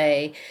to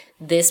say,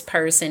 this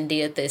person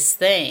did this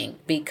thing,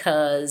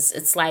 because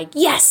it's like,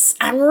 yes,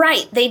 I'm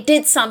right. They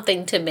did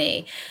something to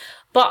me.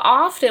 But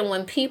often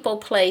when people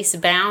place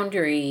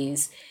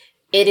boundaries,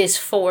 it is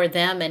for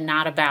them and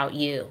not about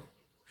you.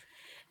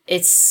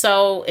 It's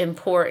so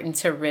important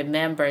to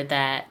remember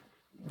that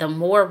the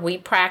more we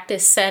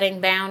practice setting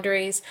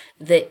boundaries,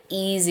 the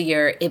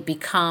easier it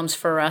becomes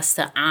for us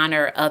to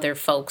honor other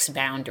folks'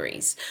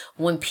 boundaries.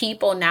 When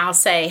people now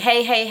say,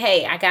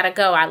 hey, I gotta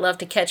go. I'd love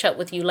to catch up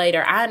with you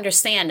later. I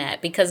understand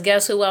that, because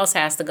guess who else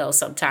has to go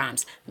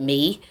sometimes?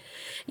 Me.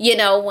 You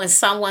know, when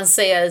someone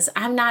says,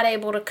 I'm not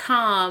able to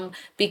come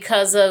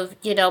because of,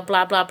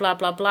 blah, blah, blah,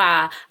 blah,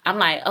 blah. I'm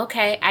like,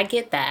 okay, I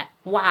get that.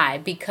 Why?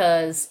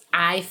 Because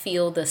I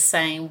feel the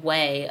same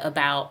way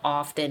about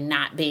often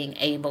not being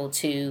able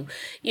to,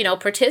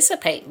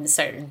 participate in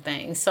certain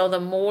things. So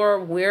the more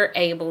we're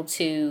able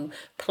to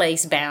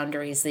place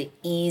boundaries, the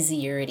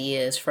easier it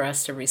is for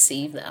us to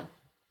receive them.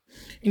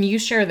 And you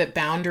share that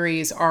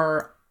boundaries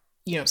are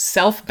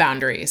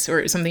self-boundaries,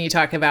 or something you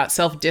talk about,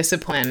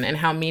 self-discipline, and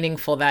how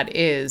meaningful that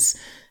is.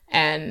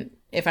 And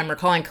if I'm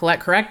recalling Colette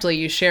correctly,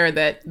 you share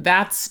that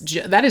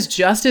that is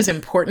just as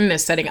important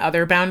as setting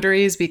other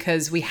boundaries,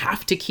 because we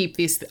have to keep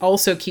these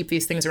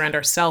things around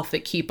ourselves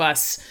that keep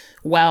us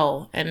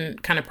well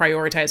and kind of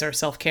prioritize our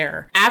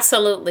self-care.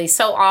 Absolutely.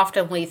 So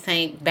often we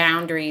think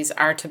boundaries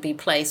are to be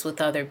placed with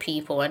other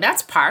people, and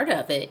that's part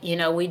of it.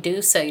 We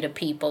do say to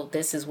people,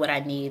 this is what I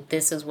need,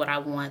 this is what I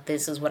want,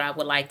 this is what I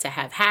would like to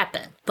have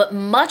happen. But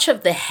much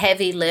of the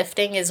heavy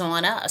lifting is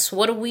on us.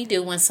 What do we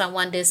do when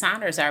someone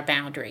dishonors our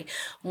boundary?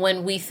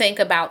 When we think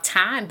about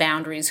time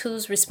boundaries,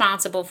 who's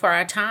responsible for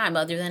our time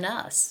other than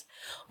us?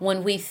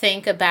 When we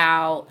think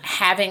about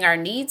having our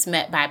needs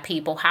met by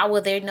people, how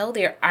will they know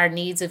our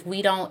needs if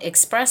we don't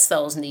express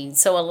those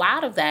needs? So a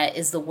lot of that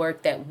is the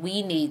work that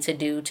we need to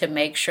do to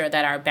make sure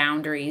that our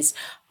boundaries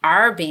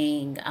are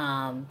being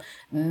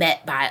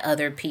met by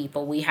other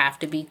people. We have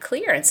to be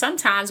clear. And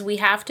sometimes we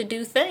have to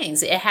do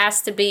things. It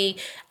has to be,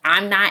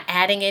 I'm not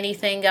adding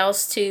anything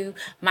else to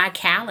my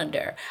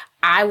calendar.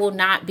 I will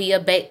not be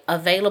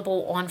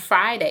available on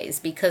Fridays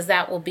because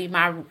that will be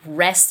my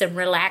rest and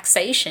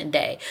relaxation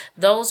day.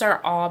 Those are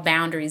all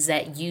boundaries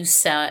that you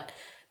set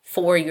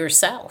for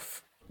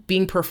yourself.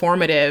 Being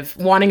performative,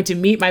 wanting to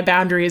meet my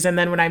boundaries, and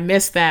then when I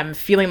miss them,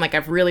 feeling like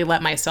I've really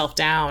let myself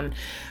down.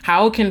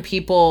 How can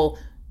people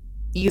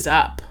ease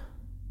up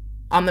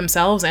on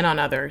themselves and on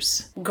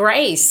others?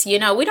 Grace. We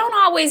don't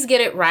always get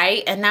it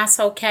right, and that's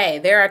okay.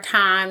 There are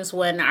times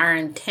when our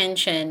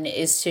intention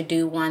is to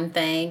do one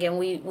thing and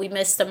we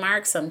miss the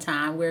mark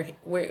sometime.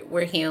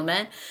 We're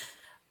human.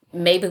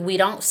 Maybe we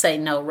don't say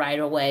no right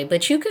away,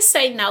 but you could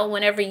say no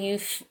whenever you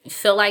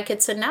feel like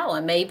it's a no,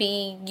 and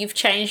maybe you've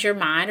changed your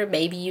mind, or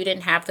maybe you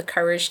didn't have the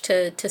courage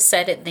to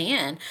set it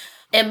then.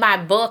 In my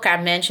book,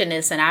 I mentioned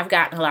this, and I've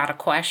gotten a lot of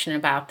question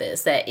about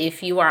this, that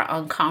if you are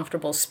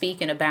uncomfortable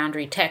speaking a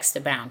boundary, text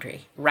a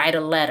boundary, write a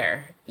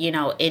letter,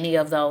 any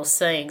of those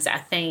things. I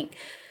think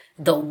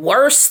the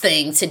worst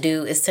thing to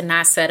do is to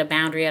not set a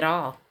boundary at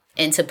all,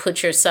 and to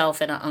put yourself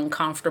in an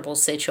uncomfortable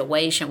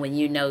situation when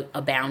you know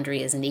a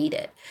boundary is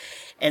needed.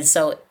 And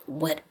so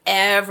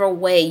whatever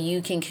way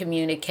you can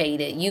communicate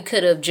it, you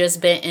could have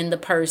just been in the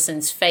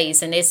person's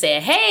face and they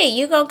said, hey,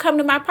 you gonna come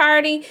to my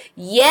party?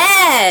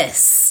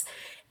 Yes.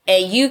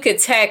 And you could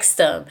text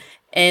them.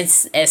 And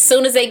as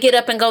soon as they get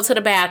up and go to the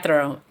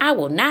bathroom, I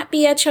will not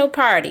be at your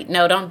party.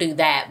 No, don't do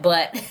that.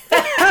 But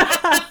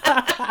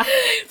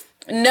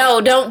no,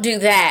 don't do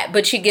that.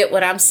 But you get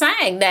what I'm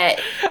saying.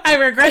 That I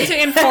regret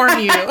to inform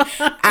you.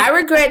 I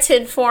regret to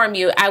inform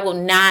you, I will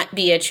not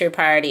be at your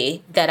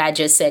party that I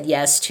just said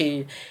yes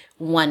to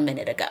 1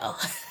 minute ago.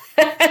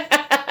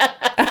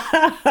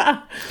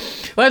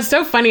 Well, it's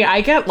so funny.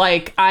 I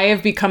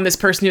have become this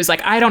person who's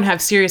like, I don't have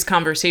serious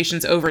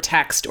conversations over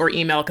text or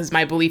email because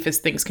my belief is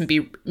things can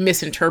be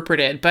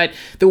misinterpreted. But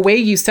the way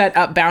you set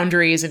up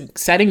boundaries and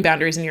setting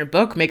boundaries in your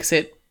book makes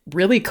it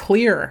really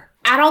clear.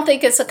 I don't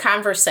think it's a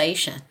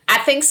conversation. I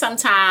think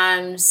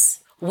sometimes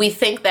we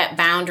think that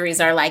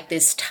boundaries are like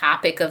this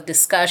topic of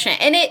discussion,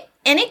 and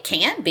it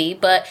can be,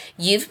 but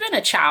you've been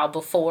a child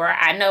before.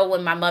 I know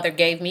when my mother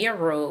gave me a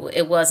rule,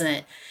 it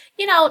wasn't,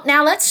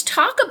 now let's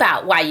talk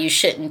about why you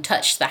shouldn't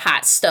touch the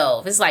hot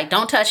stove. It's like,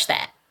 don't touch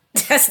that.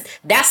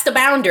 That's the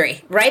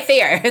boundary right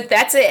there.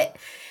 That's it.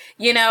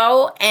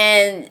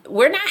 And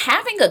we're not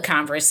having a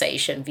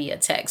conversation via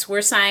text.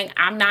 We're saying,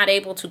 I'm not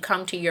able to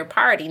come to your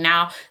party.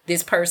 Now,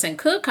 this person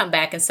could come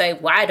back and say,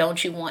 why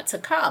don't you want to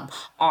come?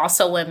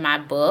 Also in my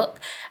book,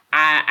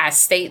 I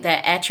state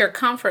that at your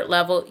comfort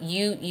level,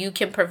 you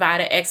can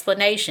provide an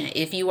explanation.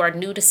 If you are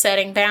new to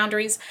setting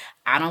boundaries,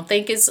 I don't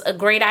think it's a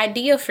great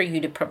idea for you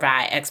to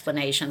provide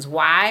explanations.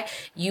 Why?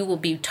 You will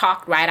be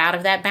talked right out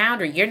of that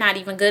boundary. You're not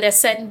even good at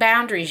setting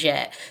boundaries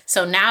yet.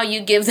 So now you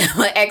give them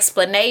an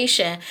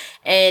explanation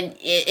and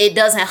it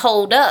doesn't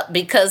hold up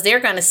because they're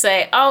going to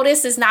say, oh,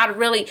 this is not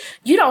really,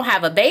 you don't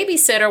have a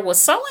babysitter. Well,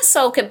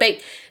 so-and-so could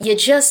be, you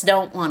just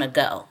don't want to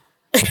go.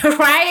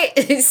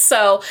 Right?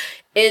 So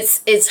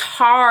it's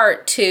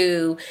hard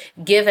to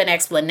give an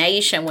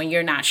explanation when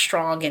you're not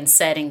strong in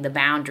setting the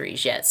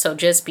boundaries yet. So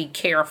just be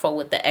careful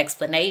with the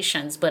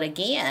explanations. But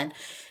again,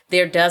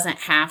 There doesn't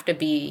have to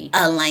be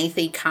a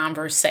lengthy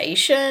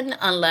conversation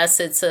unless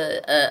it's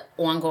a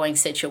ongoing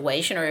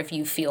situation or if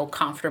you feel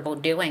comfortable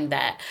doing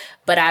that.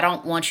 But I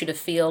don't want you to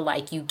feel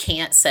like you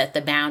can't set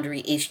the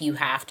boundary if you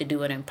have to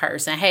do it in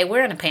person. Hey,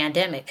 we're in a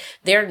pandemic.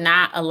 There are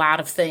not a lot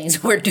of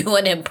things we're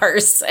doing in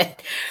person,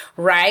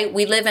 right?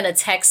 We live in a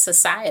tech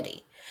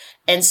society.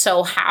 And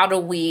so how do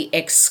we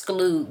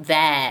exclude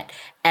that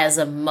as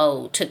a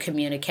mode to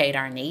communicate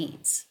our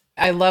needs?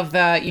 I love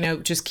that,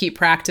 just keep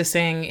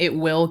practicing. It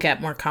will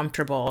get more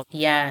comfortable.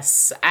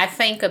 Yes. I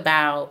think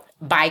about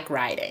bike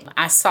riding.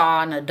 I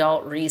saw an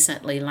adult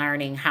recently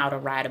learning how to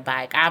ride a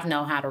bike. I've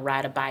known how to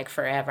ride a bike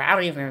forever. I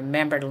don't even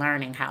remember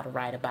learning how to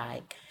ride a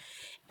bike.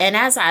 And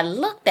as I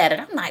looked at it,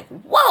 I'm like,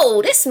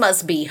 whoa, this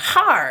must be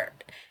hard.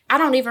 I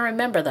don't even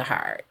remember the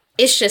hard.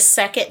 It's just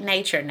second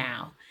nature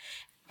now.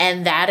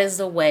 And that is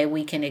the way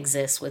we can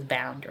exist with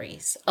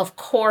boundaries. Of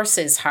course,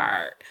 it's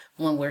hard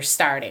when we're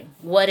starting.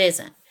 What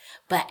isn't?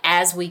 But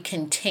as we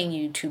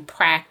continue to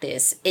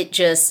practice, it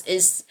just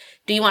is,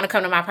 do you want to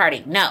come to my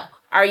party? No.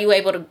 Are you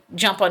able to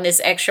jump on this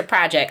extra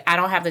project? I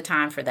don't have the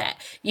time for that.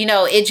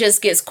 It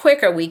just gets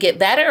quicker. We get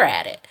better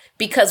at it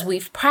because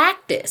we've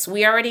practiced.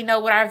 We already know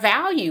what our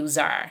values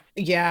are.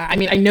 Yeah.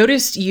 I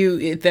noticed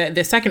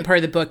the second part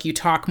of the book, you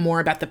talk more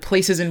about the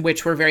places in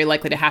which we're very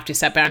likely to have to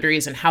set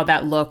boundaries and how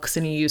that looks.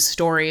 And you use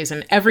stories,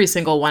 and every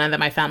single one of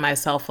them, I found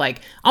myself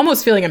like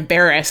almost feeling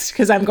embarrassed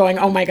because I'm going,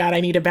 oh my God,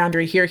 I need a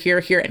boundary here, here,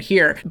 here, and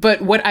here.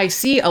 But what I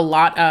see a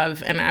lot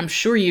of, and I'm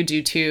sure you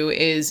do too,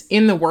 is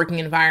in the working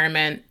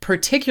environment,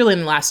 particularly in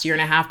the last year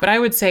and a half, but I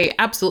would say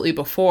absolutely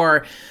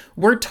before,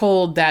 we're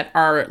told that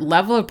our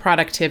level of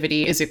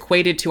productivity is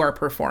equated to our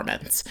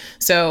performance.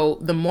 So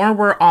the more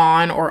we're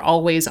on or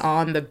always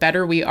on, the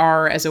better we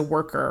are as a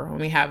worker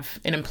when we have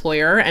an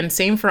employer. And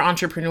same for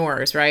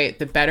entrepreneurs, right?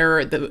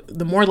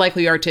 The more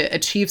likely you are to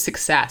achieve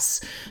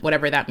success,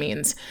 whatever that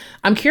means.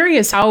 I'm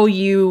curious how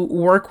you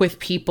work with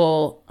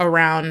people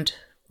around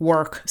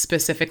work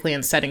specifically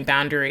and setting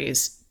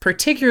boundaries,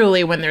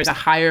 particularly when there's a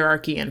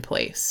hierarchy in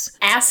place.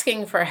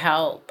 Asking for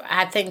help.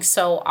 I think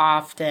so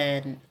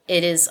often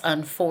it is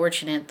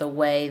unfortunate the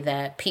way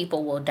that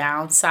people will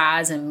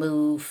downsize and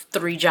move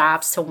 3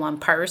 jobs to one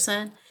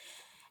person.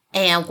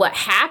 And what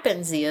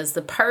happens is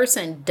the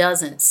person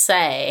doesn't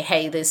say,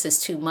 hey, this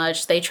is too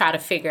much. They try to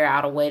figure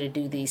out a way to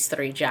do these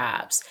 3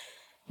 jobs,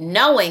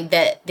 knowing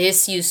that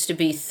this used to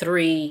be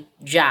 3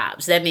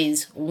 jobs. That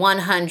means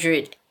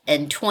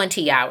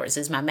 120 hours.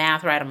 Is my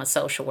math right? I'm a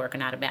social worker,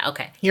 not a math.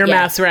 Okay. Your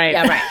math's right.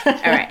 Yeah, right.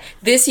 All right.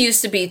 This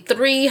used to be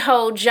 3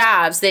 whole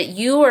jobs that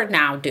you are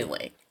now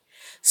doing.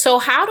 So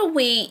how do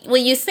we,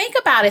 when you think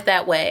about it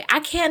that way, I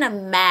can't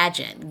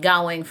imagine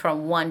going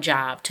from 1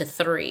 job to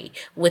 3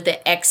 with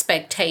the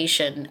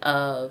expectation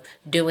of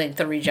doing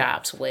 3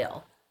 jobs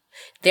well.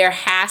 There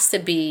has to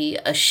be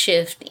a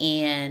shift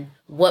in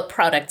what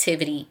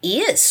productivity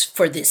is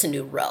for this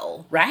new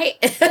role, right?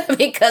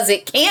 Because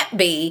it can't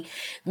be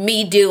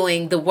me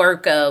doing the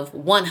work of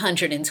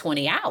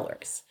 120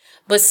 hours.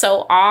 But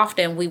so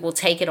often we will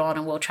take it on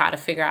and we'll try to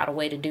figure out a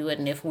way to do it.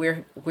 And if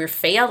we're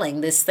failing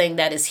this thing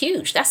that is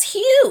huge, that's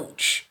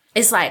huge.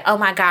 It's like, oh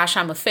my gosh,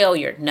 I'm a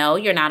failure. No,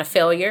 you're not a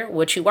failure.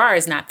 What you are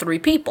is not 3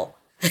 people.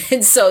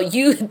 And so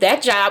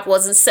that job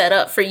wasn't set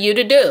up for you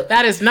to do.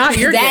 That is not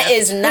your gift. That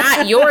is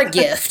not your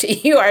gift.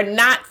 You are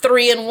not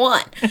 3 in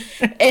 1.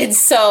 And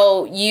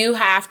so you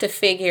have to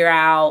figure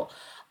out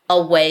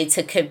a way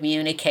to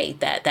communicate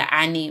that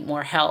I need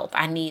more help.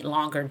 I need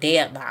longer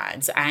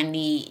deadlines. I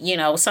need,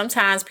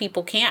 sometimes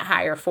people can't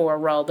hire for a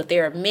role, but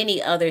there are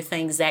many other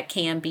things that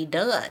can be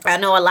done. I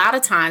know a lot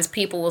of times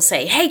people will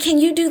say, hey, can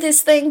you do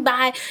this thing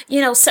by,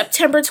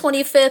 September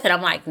 25th? And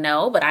I'm like,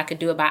 no, but I could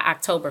do it by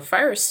October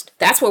 1st.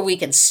 That's where we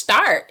can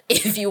start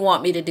if you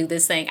want me to do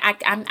this thing.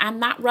 I'm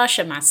not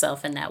rushing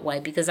myself in that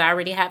way because I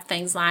already have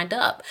things lined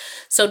up.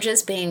 So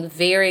just being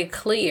very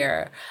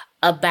clear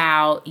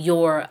about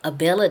your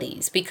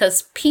abilities,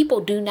 because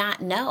people do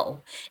not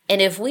know.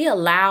 And if we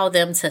allow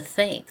them to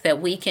think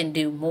that we can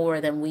do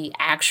more than we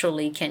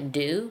actually can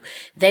do,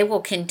 they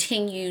will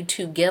continue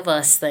to give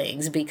us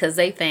things because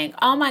they think,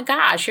 oh my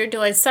gosh, you're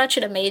doing such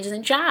an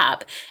amazing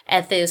job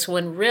at this,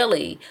 when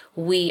really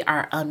we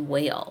are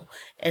unwell.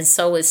 And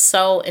so it's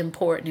so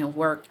important in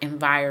work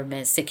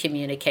environments to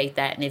communicate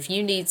that. And if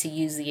you need to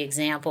use the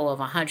example of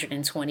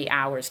 120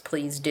 hours,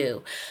 please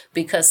do.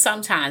 Because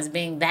sometimes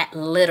being that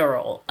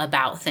literal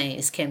about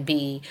things can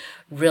be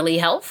really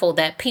helpful,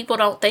 that people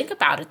don't think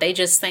about it. They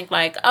just think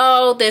like,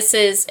 oh, this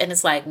is, and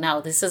it's like, no,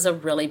 this is a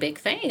really big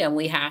thing. And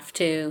we have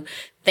to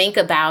think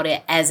about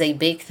it as a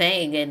big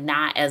thing and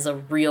not as a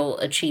real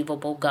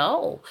achievable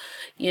goal.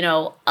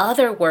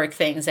 Other work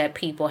things that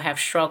people have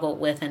struggled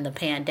with in the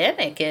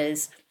pandemic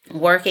is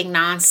working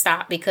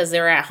nonstop because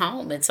they're at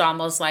home. It's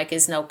almost like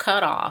it's no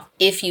cutoff.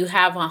 If you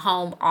have a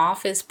home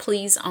office,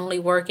 please only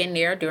work in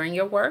there during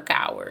your work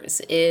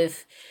hours.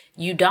 If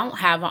you don't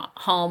have a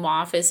home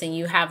office and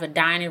you have a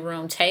dining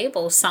room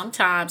table,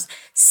 sometimes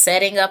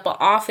setting up an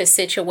office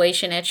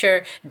situation at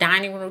your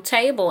dining room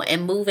table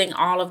and moving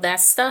all of that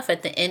stuff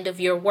at the end of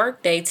your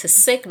workday to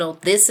signal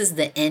this is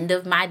the end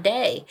of my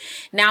day.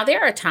 Now,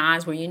 there are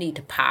times where you need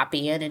to pop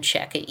in and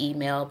check an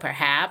email,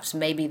 perhaps.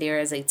 Maybe there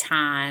is a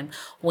time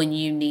when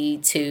you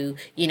need to,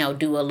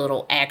 do a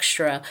little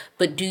extra.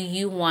 But do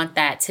you want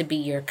that to be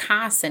your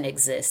constant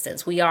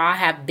existence? We all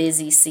have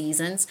busy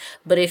seasons,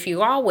 but if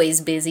you're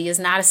always busy, it's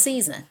not a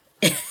season.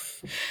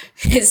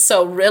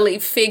 So really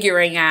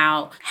figuring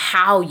out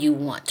how you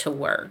want to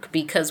work,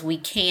 because we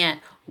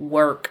can't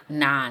work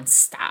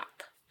nonstop.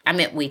 I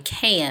mean, we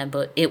can,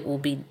 but it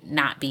will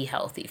not be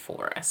healthy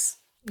for us.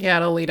 Yeah,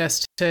 it'll lead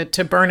us to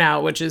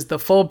burnout, which is the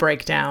full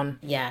breakdown.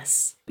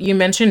 Yes. You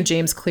mentioned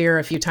James Clear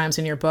a few times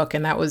in your book,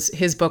 and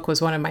his book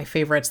was one of my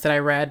favorites that I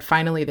read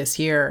finally this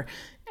year.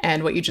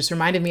 And what you just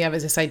reminded me of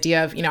is this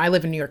idea of, I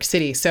live in New York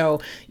City. So,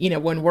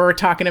 when we're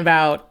talking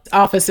about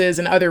offices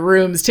and other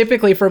rooms,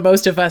 typically for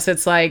most of us,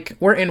 it's like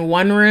we're in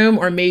one room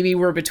or maybe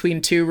we're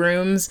between two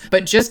rooms,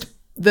 but just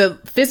the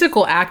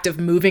physical act of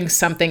moving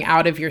something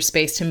out of your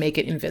space to make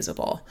it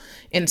invisible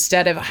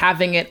instead of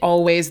having it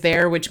always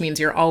there, which means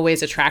you're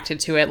always attracted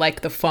to it,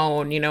 like the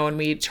phone, and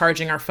we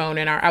charging our phone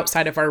in our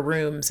outside of our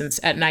rooms and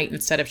at night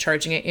instead of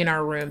charging it in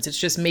our rooms. It's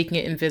just making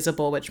it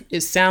invisible, which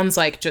sounds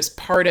like just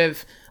part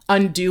of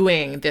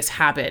undoing this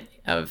habit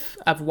of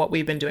what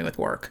we've been doing with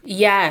work.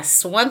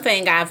 Yes. One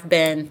thing I've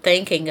been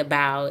thinking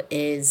about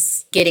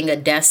is getting a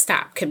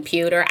desktop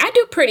computer. I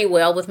do pretty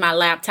well with my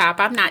laptop.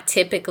 I'm not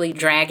typically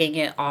dragging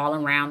it all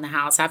around the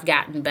house. I've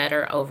gotten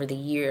better over the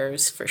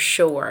years for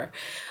sure.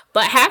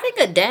 But having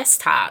a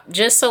desktop,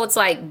 just so it's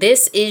like,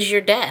 this is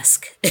your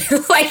desk.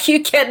 Like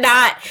you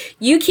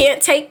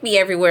can't take me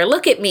everywhere.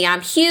 Look at me,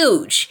 I'm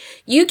huge.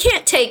 You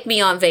can't take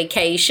me on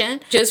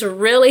vacation. Just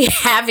really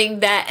having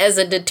that as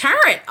a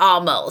deterrent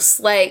almost,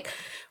 like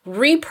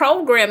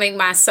reprogramming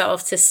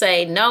myself to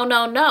say,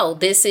 no,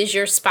 this is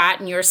your spot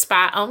and your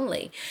spot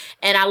only.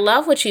 And I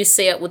love what you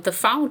said with the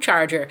phone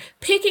charger,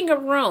 picking a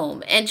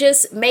room and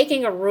just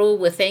making a rule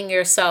within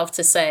yourself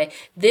to say,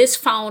 this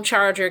phone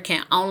charger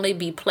can only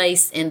be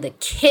placed in the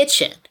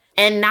kitchen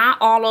and not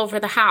all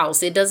over the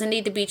house. It doesn't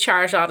need to be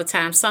charged all the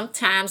time.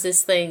 Sometimes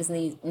this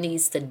thing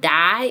needs to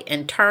die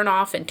and turn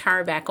off and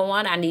turn back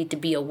on. I need to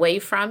be away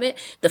from it.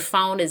 The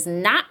phone is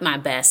not my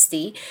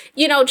bestie.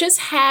 Just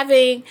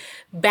having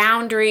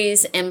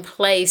boundaries in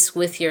place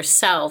with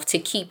yourself to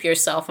keep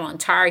yourself on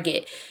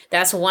target.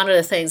 That's one of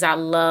the things I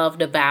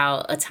loved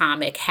about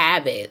Atomic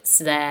Habits,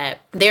 that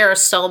there are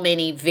so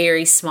many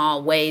very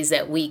small ways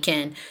that we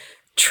can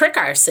trick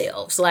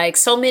ourselves. Like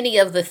so many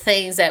of the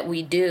things that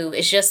we do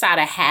is just out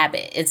of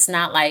habit. It's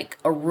not like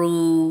a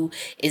rule.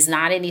 It's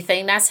not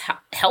anything that's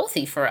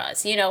healthy for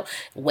us.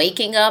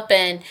 Waking up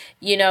and,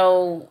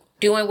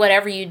 doing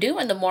whatever you do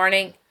in the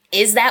morning.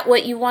 Is that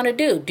what you want to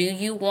do? Do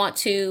you want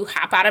to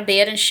hop out of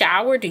bed and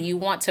shower? Do you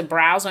want to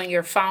browse on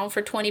your phone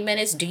for 20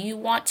 minutes? Do you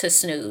want to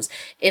snooze?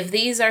 If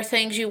these are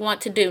things you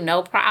want to do,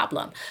 no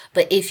problem.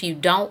 But if you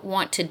don't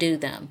want to do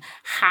them,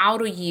 how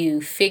do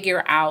you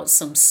figure out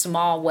some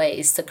small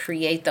ways to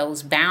create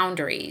those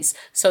boundaries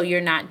so you're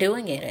not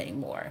doing it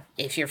anymore?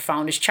 If your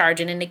phone is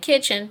charging in the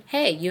kitchen,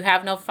 hey, you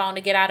have no phone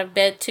to get out of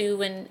bed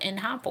to and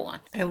hop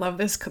on. I love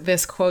this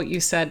quote you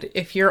said,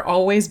 if you're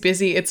always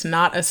busy, it's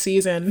not a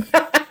season.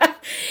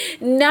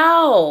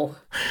 No.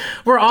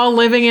 We're all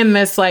living in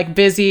this like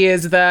busy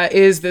is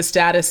the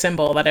status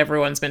symbol that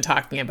everyone's been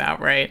talking about,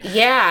 right?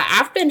 Yeah,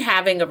 I've been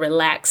having a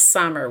relaxed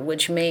summer,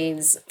 which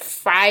means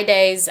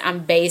Fridays I'm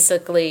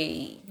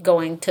basically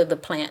going to the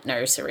plant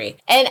nursery.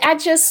 And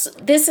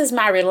this is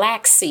my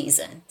relaxed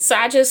season. So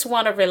I just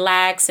want to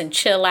relax and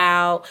chill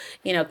out,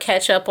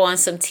 catch up on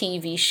some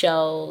TV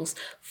shows.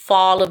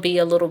 Fall will be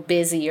a little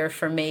busier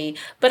for me,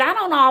 but I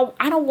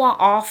don't want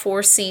all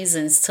 4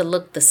 seasons to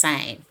look the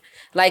same.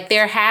 Like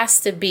there has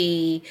to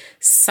be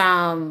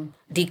some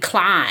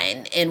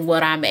decline in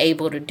what I'm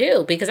able to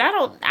do, because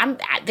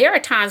there are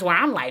times where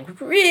I'm like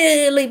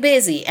really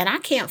busy and I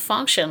can't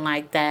function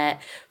like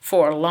that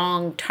for a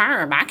long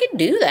term. I can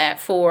do that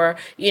for,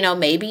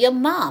 maybe a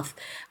month,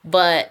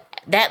 but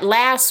that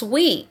last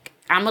week,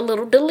 I'm a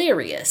little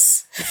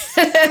delirious.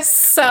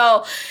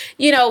 So,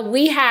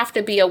 we have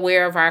to be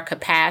aware of our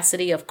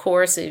capacity. Of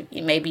course,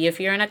 maybe if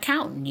you're an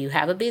accountant, you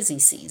have a busy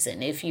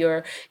season. If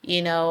you're,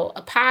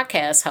 a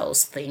podcast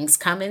host, things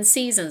come in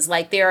seasons.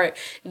 Like there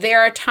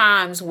are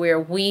times where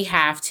we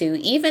have to,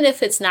 even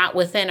if it's not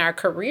within our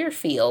career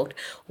field,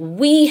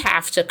 we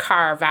have to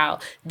carve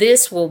out,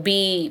 this will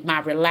be my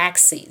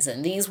relaxed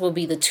season. These will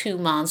be the 2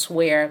 months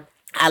where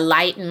I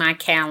lighten my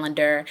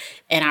calendar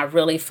and I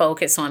really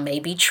focus on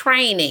maybe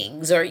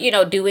trainings or,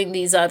 doing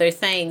these other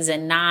things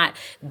and not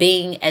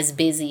being as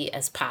busy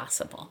as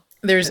possible.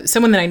 There's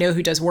someone that I know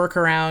who does work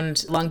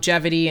around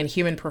longevity and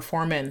human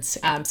performance.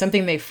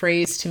 Something they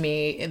phrased to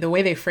me, the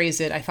way they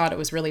phrased it, I thought it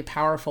was really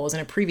powerful. Is in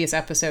a previous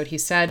episode, he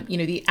said,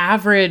 the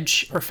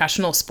average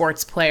professional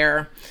sports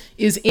player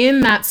is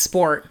in that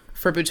sport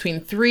for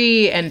between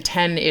 3 and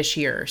 10-ish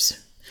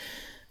years.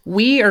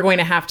 we are going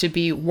to have to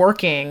be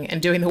working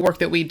and doing the work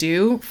that we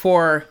do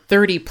for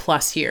 30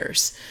 plus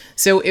years.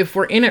 So if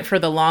we're in it for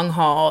the long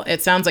haul,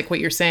 it sounds like what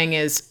you're saying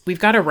is we've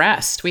got to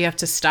rest. We have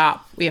to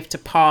stop. We have to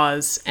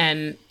pause.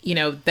 And,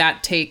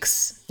 that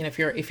takes,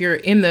 if you're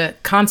in the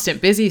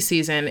constant busy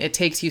season, it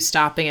takes you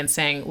stopping and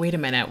saying, wait a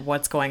minute,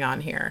 what's going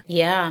on here?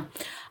 Yeah.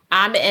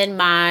 I'm in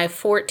my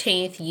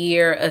 14th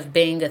year of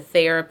being a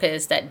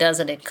therapist that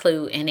doesn't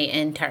include any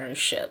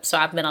internship. So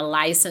I've been a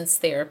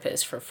licensed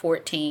therapist for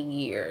 14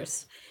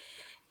 years.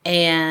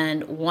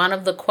 And one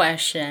of the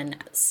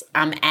questions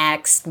I'm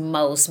asked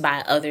most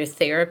by other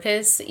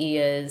therapists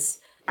is,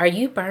 are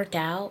you burnt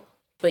out?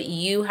 But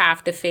you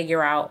have to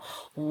figure out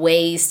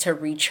ways to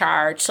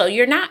recharge so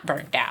you're not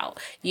burnt out.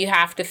 You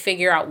have to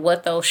figure out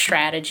what those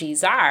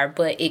strategies are,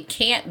 but it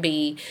can't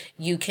be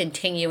you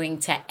continuing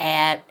to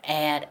add.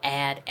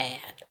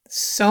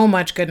 So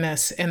much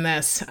goodness in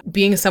this.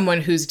 Being someone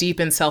who's deep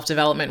in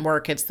self-development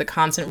work, it's the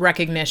constant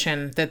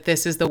recognition that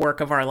this is the work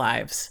of our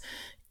lives.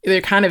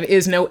 There kind of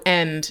is no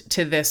end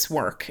to this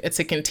work. It's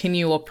a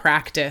continual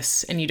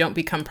practice, and you don't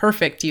become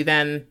perfect.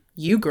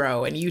 You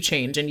grow and you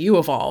change and you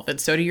evolve. And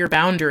so do your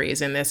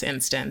boundaries in this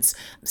instance.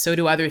 So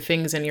do other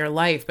things in your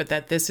life, but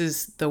that this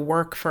is the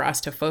work for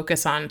us to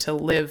focus on to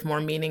live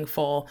more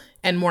meaningful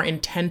and more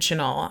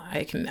intentional.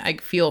 I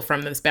feel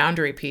from this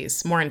boundary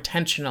piece, more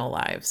intentional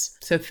lives.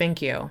 So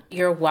thank you.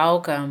 You're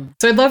welcome.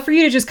 So I'd love for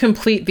you to just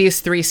complete these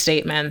 3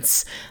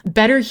 statements.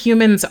 Better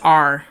humans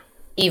are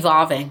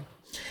evolving.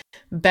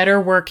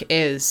 Better work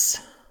is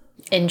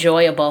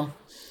enjoyable.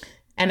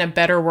 And a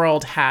better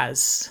world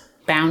has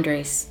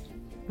boundaries.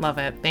 Love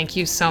it. Thank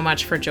you so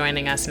much for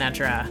joining us,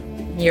 Nedra.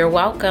 You're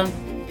welcome.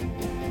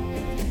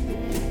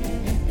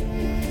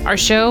 Our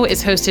show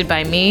is hosted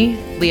by me,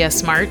 Leah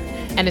Smart,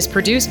 and is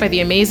produced by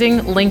the amazing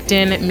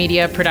LinkedIn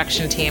media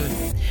production team.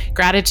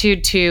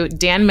 Gratitude to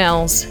Dan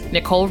Mills,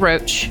 Nicole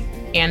Roach,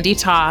 Andy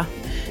Ta,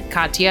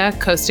 Katya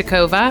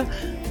Kostakova,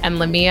 and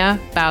Lamia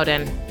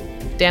Bowden.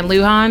 Dan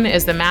Lujan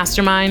is the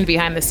mastermind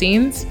behind the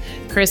scenes.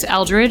 Chris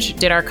Eldridge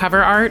did our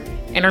cover art,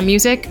 and our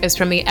music is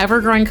from the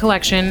ever-growing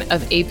collection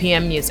of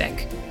APM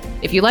Music.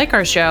 If you like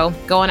our show,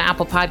 go on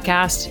Apple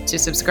Podcasts to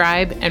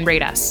subscribe and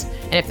rate us.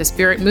 And if the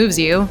spirit moves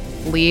you,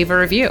 leave a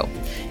review.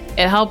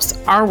 It helps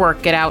our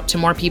work get out to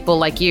more people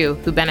like you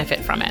who benefit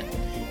from it.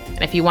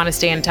 And if you want to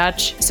stay in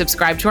touch,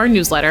 subscribe to our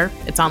newsletter.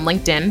 It's on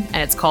LinkedIn, and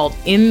it's called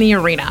In the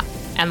Arena.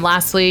 And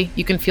lastly,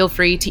 you can feel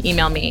free to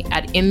email me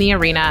at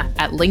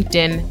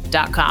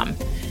inthearena@linkedin.com.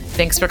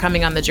 Thanks for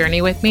coming on the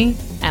journey with me,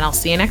 and I'll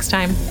see you next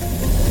time.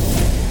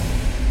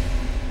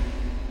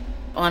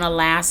 On a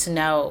last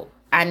note,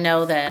 I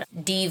know that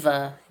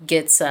diva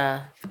gets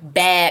a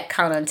bad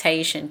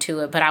connotation to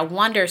it, but I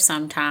wonder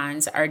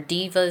sometimes, are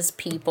divas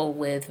people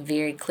with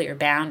very clear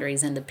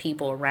boundaries and the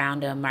people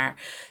around them are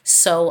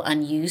so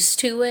unused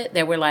to it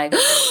that we're like,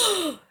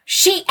 oh,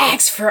 she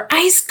asked for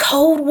ice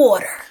cold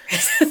water.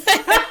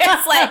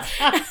 It's like...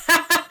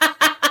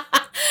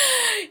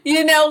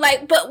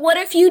 but what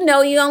if you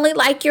only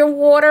like your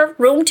water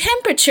room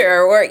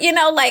temperature? Or,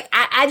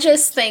 I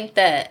just think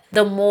that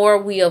the more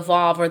we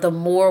evolve or the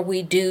more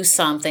we do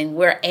something,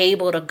 we're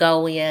able to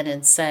go in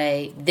and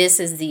say, this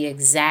is the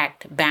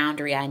exact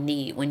boundary I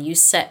need. When you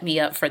set me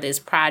up for this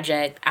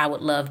project, I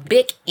would love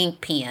big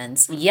ink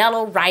pens,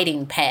 yellow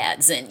writing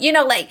pads, and,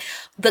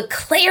 the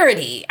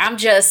clarity.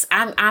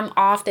 I'm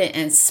often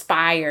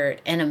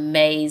inspired and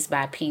amazed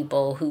by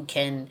people who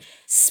can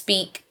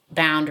speak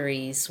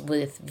boundaries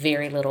with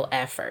very little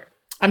effort.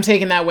 I'm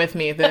taking that with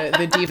me,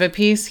 the diva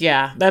piece.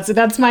 Yeah,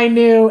 that's my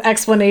new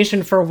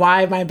explanation for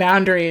why my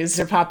boundaries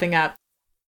are popping up.